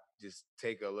 But I just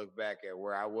take a look back at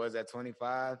where I was at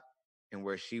 25 and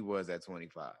where she was at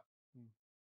 25.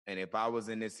 And if I was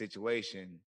in this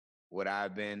situation, would I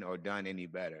have been or done any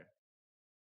better?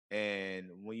 And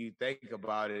when you think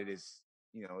about it, it's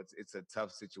a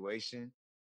tough situation.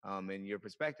 And your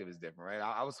perspective is different, right?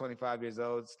 I was 25 years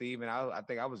old, Steve, and I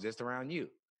think I was just around you,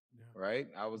 right?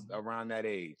 I was around that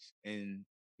age. And,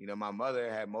 you know, my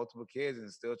mother had multiple kids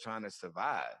and still trying to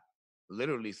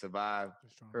literally survive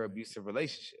her abusive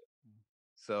relationship.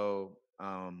 So,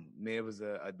 it was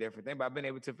a different thing, but I've been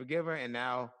able to forgive her. And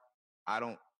now I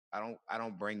don't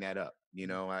bring that up. You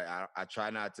know, I try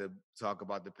not to talk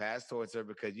about the past towards her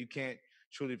because you can't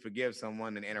truly forgive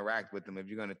someone and interact with them if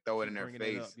you're going to throw it in their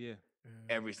face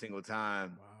every single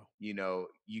time. You know,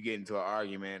 you get into an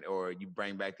argument or you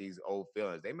bring back these old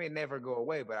feelings. They may never go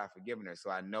away, but I've forgiven her,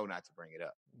 so I know not to bring it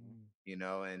up. You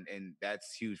know, and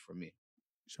that's huge for me.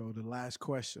 So the last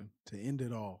question to end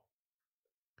it all: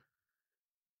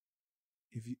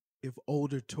 if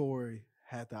older Tory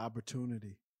had the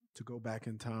opportunity to go back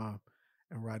in time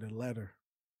and write a letter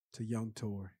to young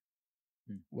Tory,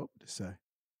 what would it say?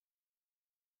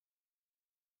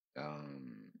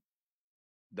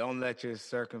 Don't let your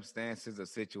circumstances or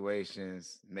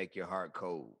situations make your heart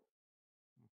cold.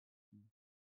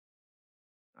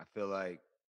 I feel like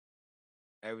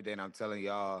everything I'm telling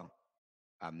y'all,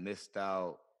 I missed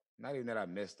out. Not even that I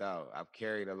missed out. I've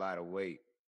carried a lot of weight.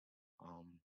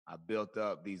 I built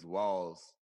up these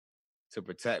walls to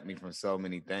protect me from so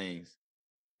many things.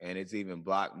 And it's even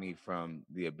blocked me from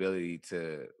the ability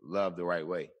to love the right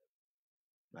way.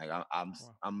 Like I'm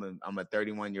a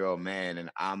 31-year-old man, and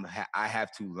I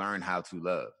have to learn how to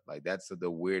love. Like that's the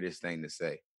weirdest thing to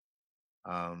say.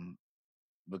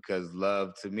 because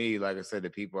love to me, like I said, the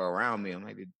people around me, I'm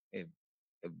like, if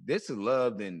this is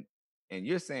love, then and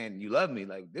you're saying you love me,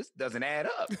 like this doesn't add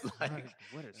up. Like,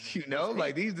 you know,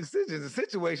 like these decisions and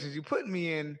situations you put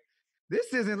me in,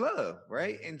 this isn't love,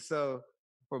 right? And so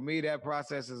for me, that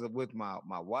process is with my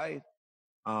wife.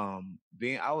 I'm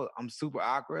super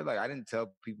awkward. Like I didn't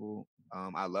tell people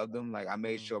I love them. Like I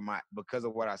made sure because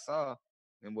of what I saw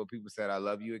and what people said, I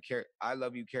love you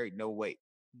carried no weight.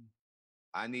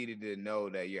 I needed to know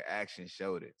that your actions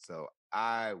showed it. So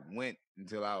I went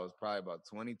until I was probably about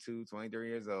 22, 23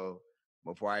 years old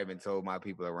before I even told my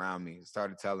people around me,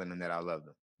 started telling them that I love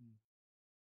them.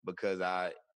 Because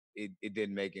it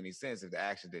didn't make any sense if the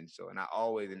action didn't show. And I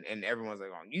always, and everyone's like,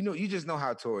 oh, you just know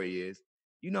how Tory is.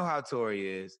 You know how Tory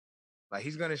is. Like,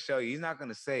 he's going to show you. He's not going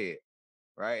to say it,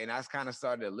 right? And I kind of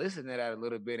started to listen to that a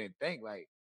little bit and think like,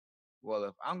 well,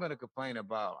 if I'm going to complain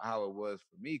about how it was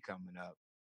for me coming up,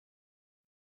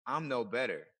 I'm no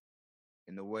better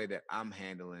in the way that I'm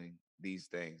handling these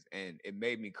things. And it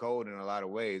made me cold in a lot of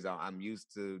ways. I'm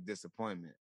used to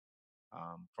disappointment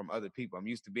from other people. I'm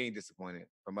used to being disappointed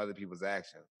from other people's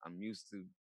actions. I'm used to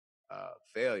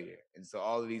failure. And so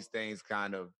all of these things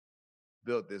kind of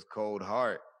built this cold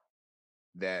heart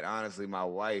that honestly my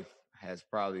wife has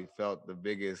probably felt the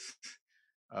biggest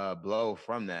blow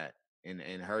from that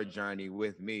in her journey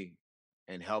with me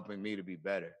and helping me to be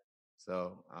better.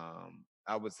 So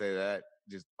I would say that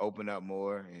just open up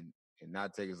more and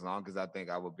not take as long, because I think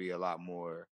I would be a lot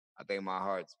more, I think my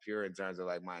heart's pure in terms of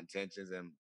like my intentions,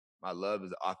 and my love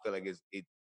is, I feel like it's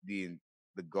the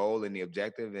goal and the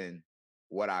objective and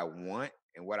what I want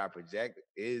and what I project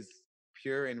is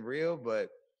pure and real, but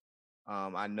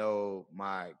I know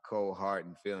my cold heart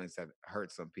and feelings have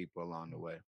hurt some people along the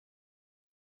way.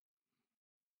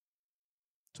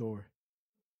 Tory.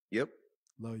 Yep.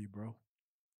 Love you, bro.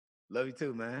 Love you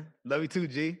too, man. Love you too,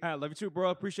 G. I love you too,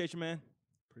 bro. Appreciate you, man.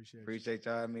 Appreciate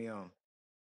y'all having me on.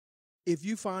 If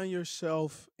you find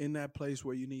yourself in that place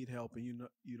where you need help and you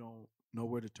don't know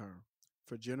where to turn,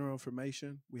 for general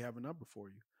information, we have a number for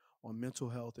you on mental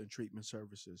health and treatment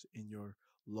services in your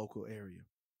local area.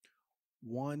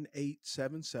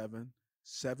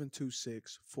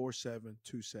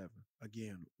 1-877-726-4727.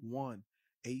 Again,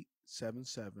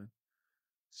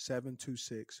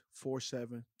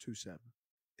 1-877-726-4727.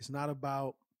 It's not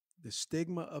about the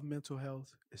stigma of mental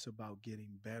health. It's about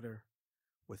getting better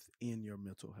within your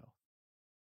mental health.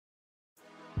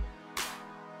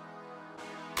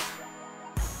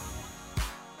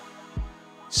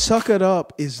 Suck it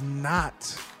up is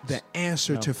not the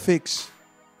answer to fix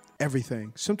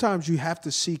everything. Sometimes you have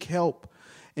to seek help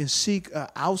and seek an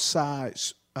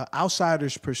outsider's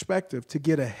perspective to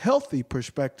get a healthy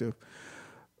perspective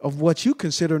of what you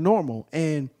consider normal.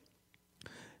 And,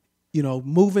 you know,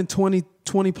 moving 20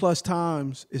 plus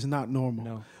times is not normal.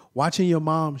 No. Watching your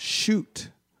mom shoot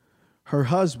her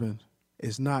husband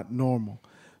is not normal.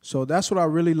 So that's what I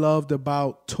really loved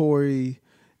about Tory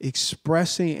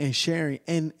expressing and sharing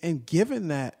and giving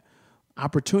that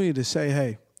opportunity to say,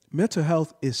 hey, mental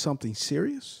health is something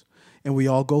serious and we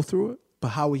all go through it, but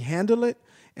how we handle it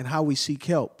and how we seek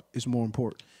help is more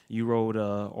important. You wrote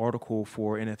an article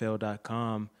for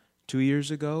NFL.com 2 years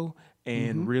ago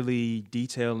and really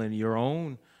detailing your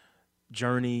own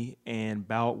journey and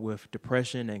bout with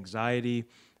depression, anxiety.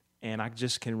 And I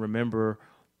just can remember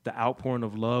the outpouring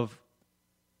of love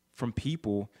from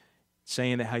people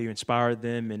saying that how you inspired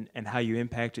them and how you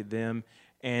impacted them.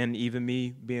 And even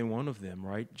me being one of them,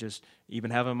 right? Just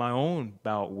even having my own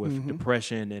bout with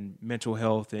depression and mental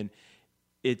health. And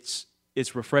it's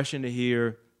refreshing to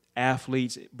hear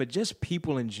athletes, but just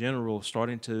people in general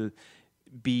starting to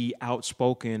be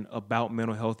outspoken about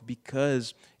mental health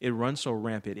because it runs so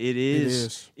rampant. It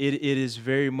is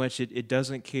very much, it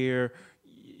doesn't care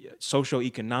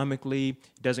socioeconomically,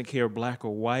 doesn't care black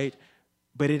or white,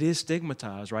 but it is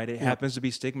stigmatized, right? It happens to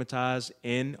be stigmatized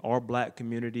in our black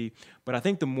community. But I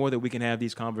think the more that we can have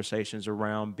these conversations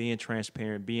around being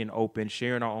transparent, being open,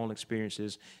 sharing our own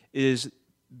experiences is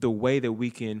the way that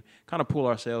we can kind of pull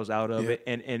ourselves out of it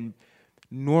and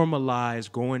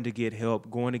normalize going to get help,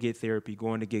 going to get therapy,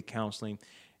 going to get counseling,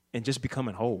 and just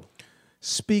becoming whole.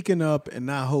 Speaking up and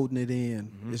not holding it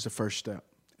in is the first step.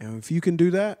 And if you can do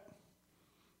that,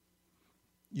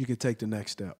 you can take the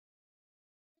next step.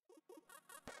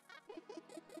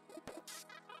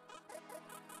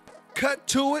 Cut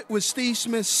to It with Steve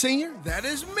Smith Sr., that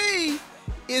is me,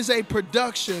 is a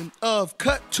production of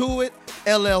Cut to It,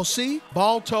 LLC,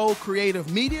 Balto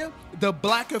Creative Media, The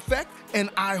Black Effect,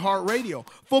 and iHeartRadio.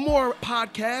 For more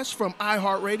podcasts from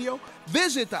iHeartRadio,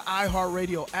 visit the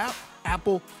iHeartRadio app,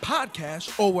 Apple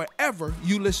Podcasts, or wherever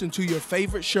you listen to your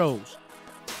favorite shows.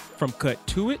 From Cut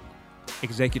To It,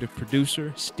 executive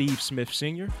producer Steve Smith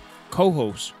Sr.,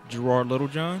 co-host Gerard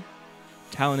Littlejohn,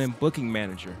 talent and booking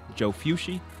manager Joe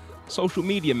Fucci, social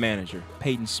media manager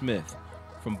Peyton Smith.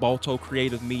 From Balto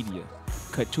Creative Media,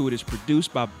 Cut To It is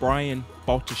produced by Brian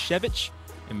Baltashevich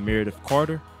and Meredith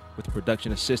Carter, with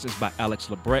production assistance by Alex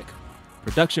Lebrecht.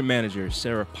 Production manager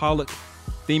Sarah Pollock.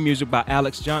 Theme music by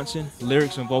Alex Johnson.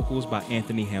 Lyrics and vocals by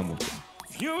Anthony Hamilton.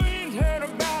 If you ain't heard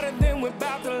about it, then we're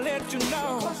about to let you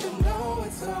know. 'Cause you know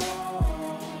it's on.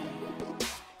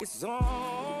 It's on.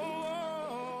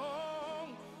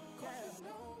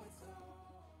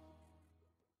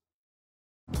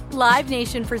 Live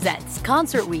Nation presents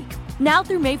Concert Week. Now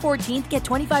through May 14th, get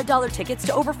 $25 tickets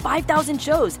to over 5,000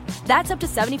 shows. That's up to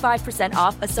 75%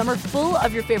 off a summer full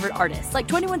of your favorite artists like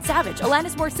 21 Savage,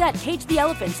 Alanis Morissette, Cage the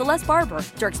Elephant, Celeste Barber,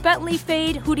 Dierks Bentley,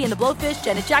 Fade, Hootie and the Blowfish,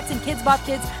 Janet Jackson, Kids Bop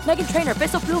Kids, Meghan Trainor,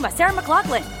 Peso Pluma, Sarah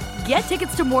McLachlan. Get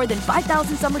tickets to more than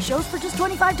 5,000 summer shows for just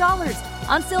 $25.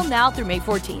 On sale now through May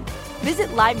 14th. Visit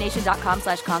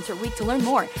livenation.com/Concert Week to learn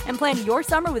more and plan your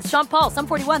summer with Sean Paul, Sum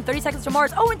 41, 30 Seconds to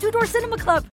Mars, and Two Door Cinema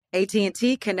Club.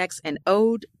 AT&T connects an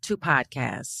ode to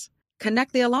podcasts.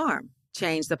 Connect the alarm.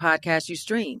 Change the podcast you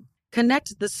stream.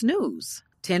 Connect the snooze.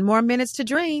 10 more minutes to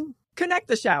dream. Connect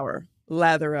the shower.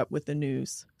 Lather up with the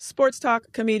news. Sports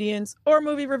talk, comedians, or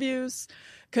movie reviews.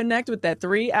 Connect with that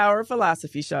 3-hour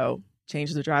philosophy show.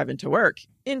 Change the drive into work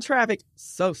in traffic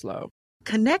so slow.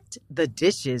 Connect the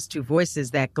dishes to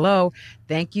voices that glow.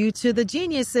 Thank you to the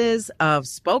geniuses of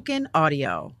spoken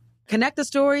audio. Connect the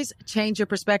stories, change your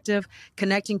perspective.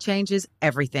 Connecting changes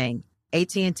everything.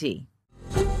 AT&T.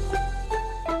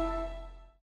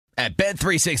 At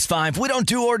Bet365, we don't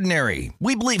do ordinary.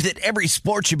 We believe that every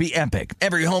sport should be epic.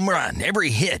 Every home run,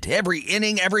 every hit, every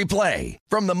inning, every play.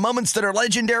 From the moments that are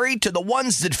legendary to the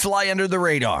ones that fly under the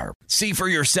radar. See for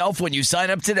yourself when you sign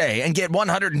up today and get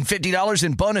 $150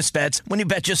 in bonus bets when you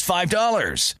bet just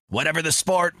 $5. Whatever the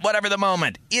sport, whatever the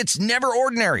moment, it's never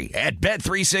ordinary at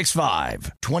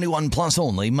Bet365. 21 plus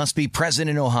only. Must be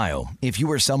present in Ohio. If you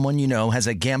or someone you know has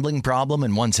a gambling problem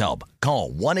and wants help,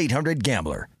 call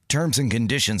 1-800-GAMBLER. Terms and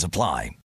conditions apply.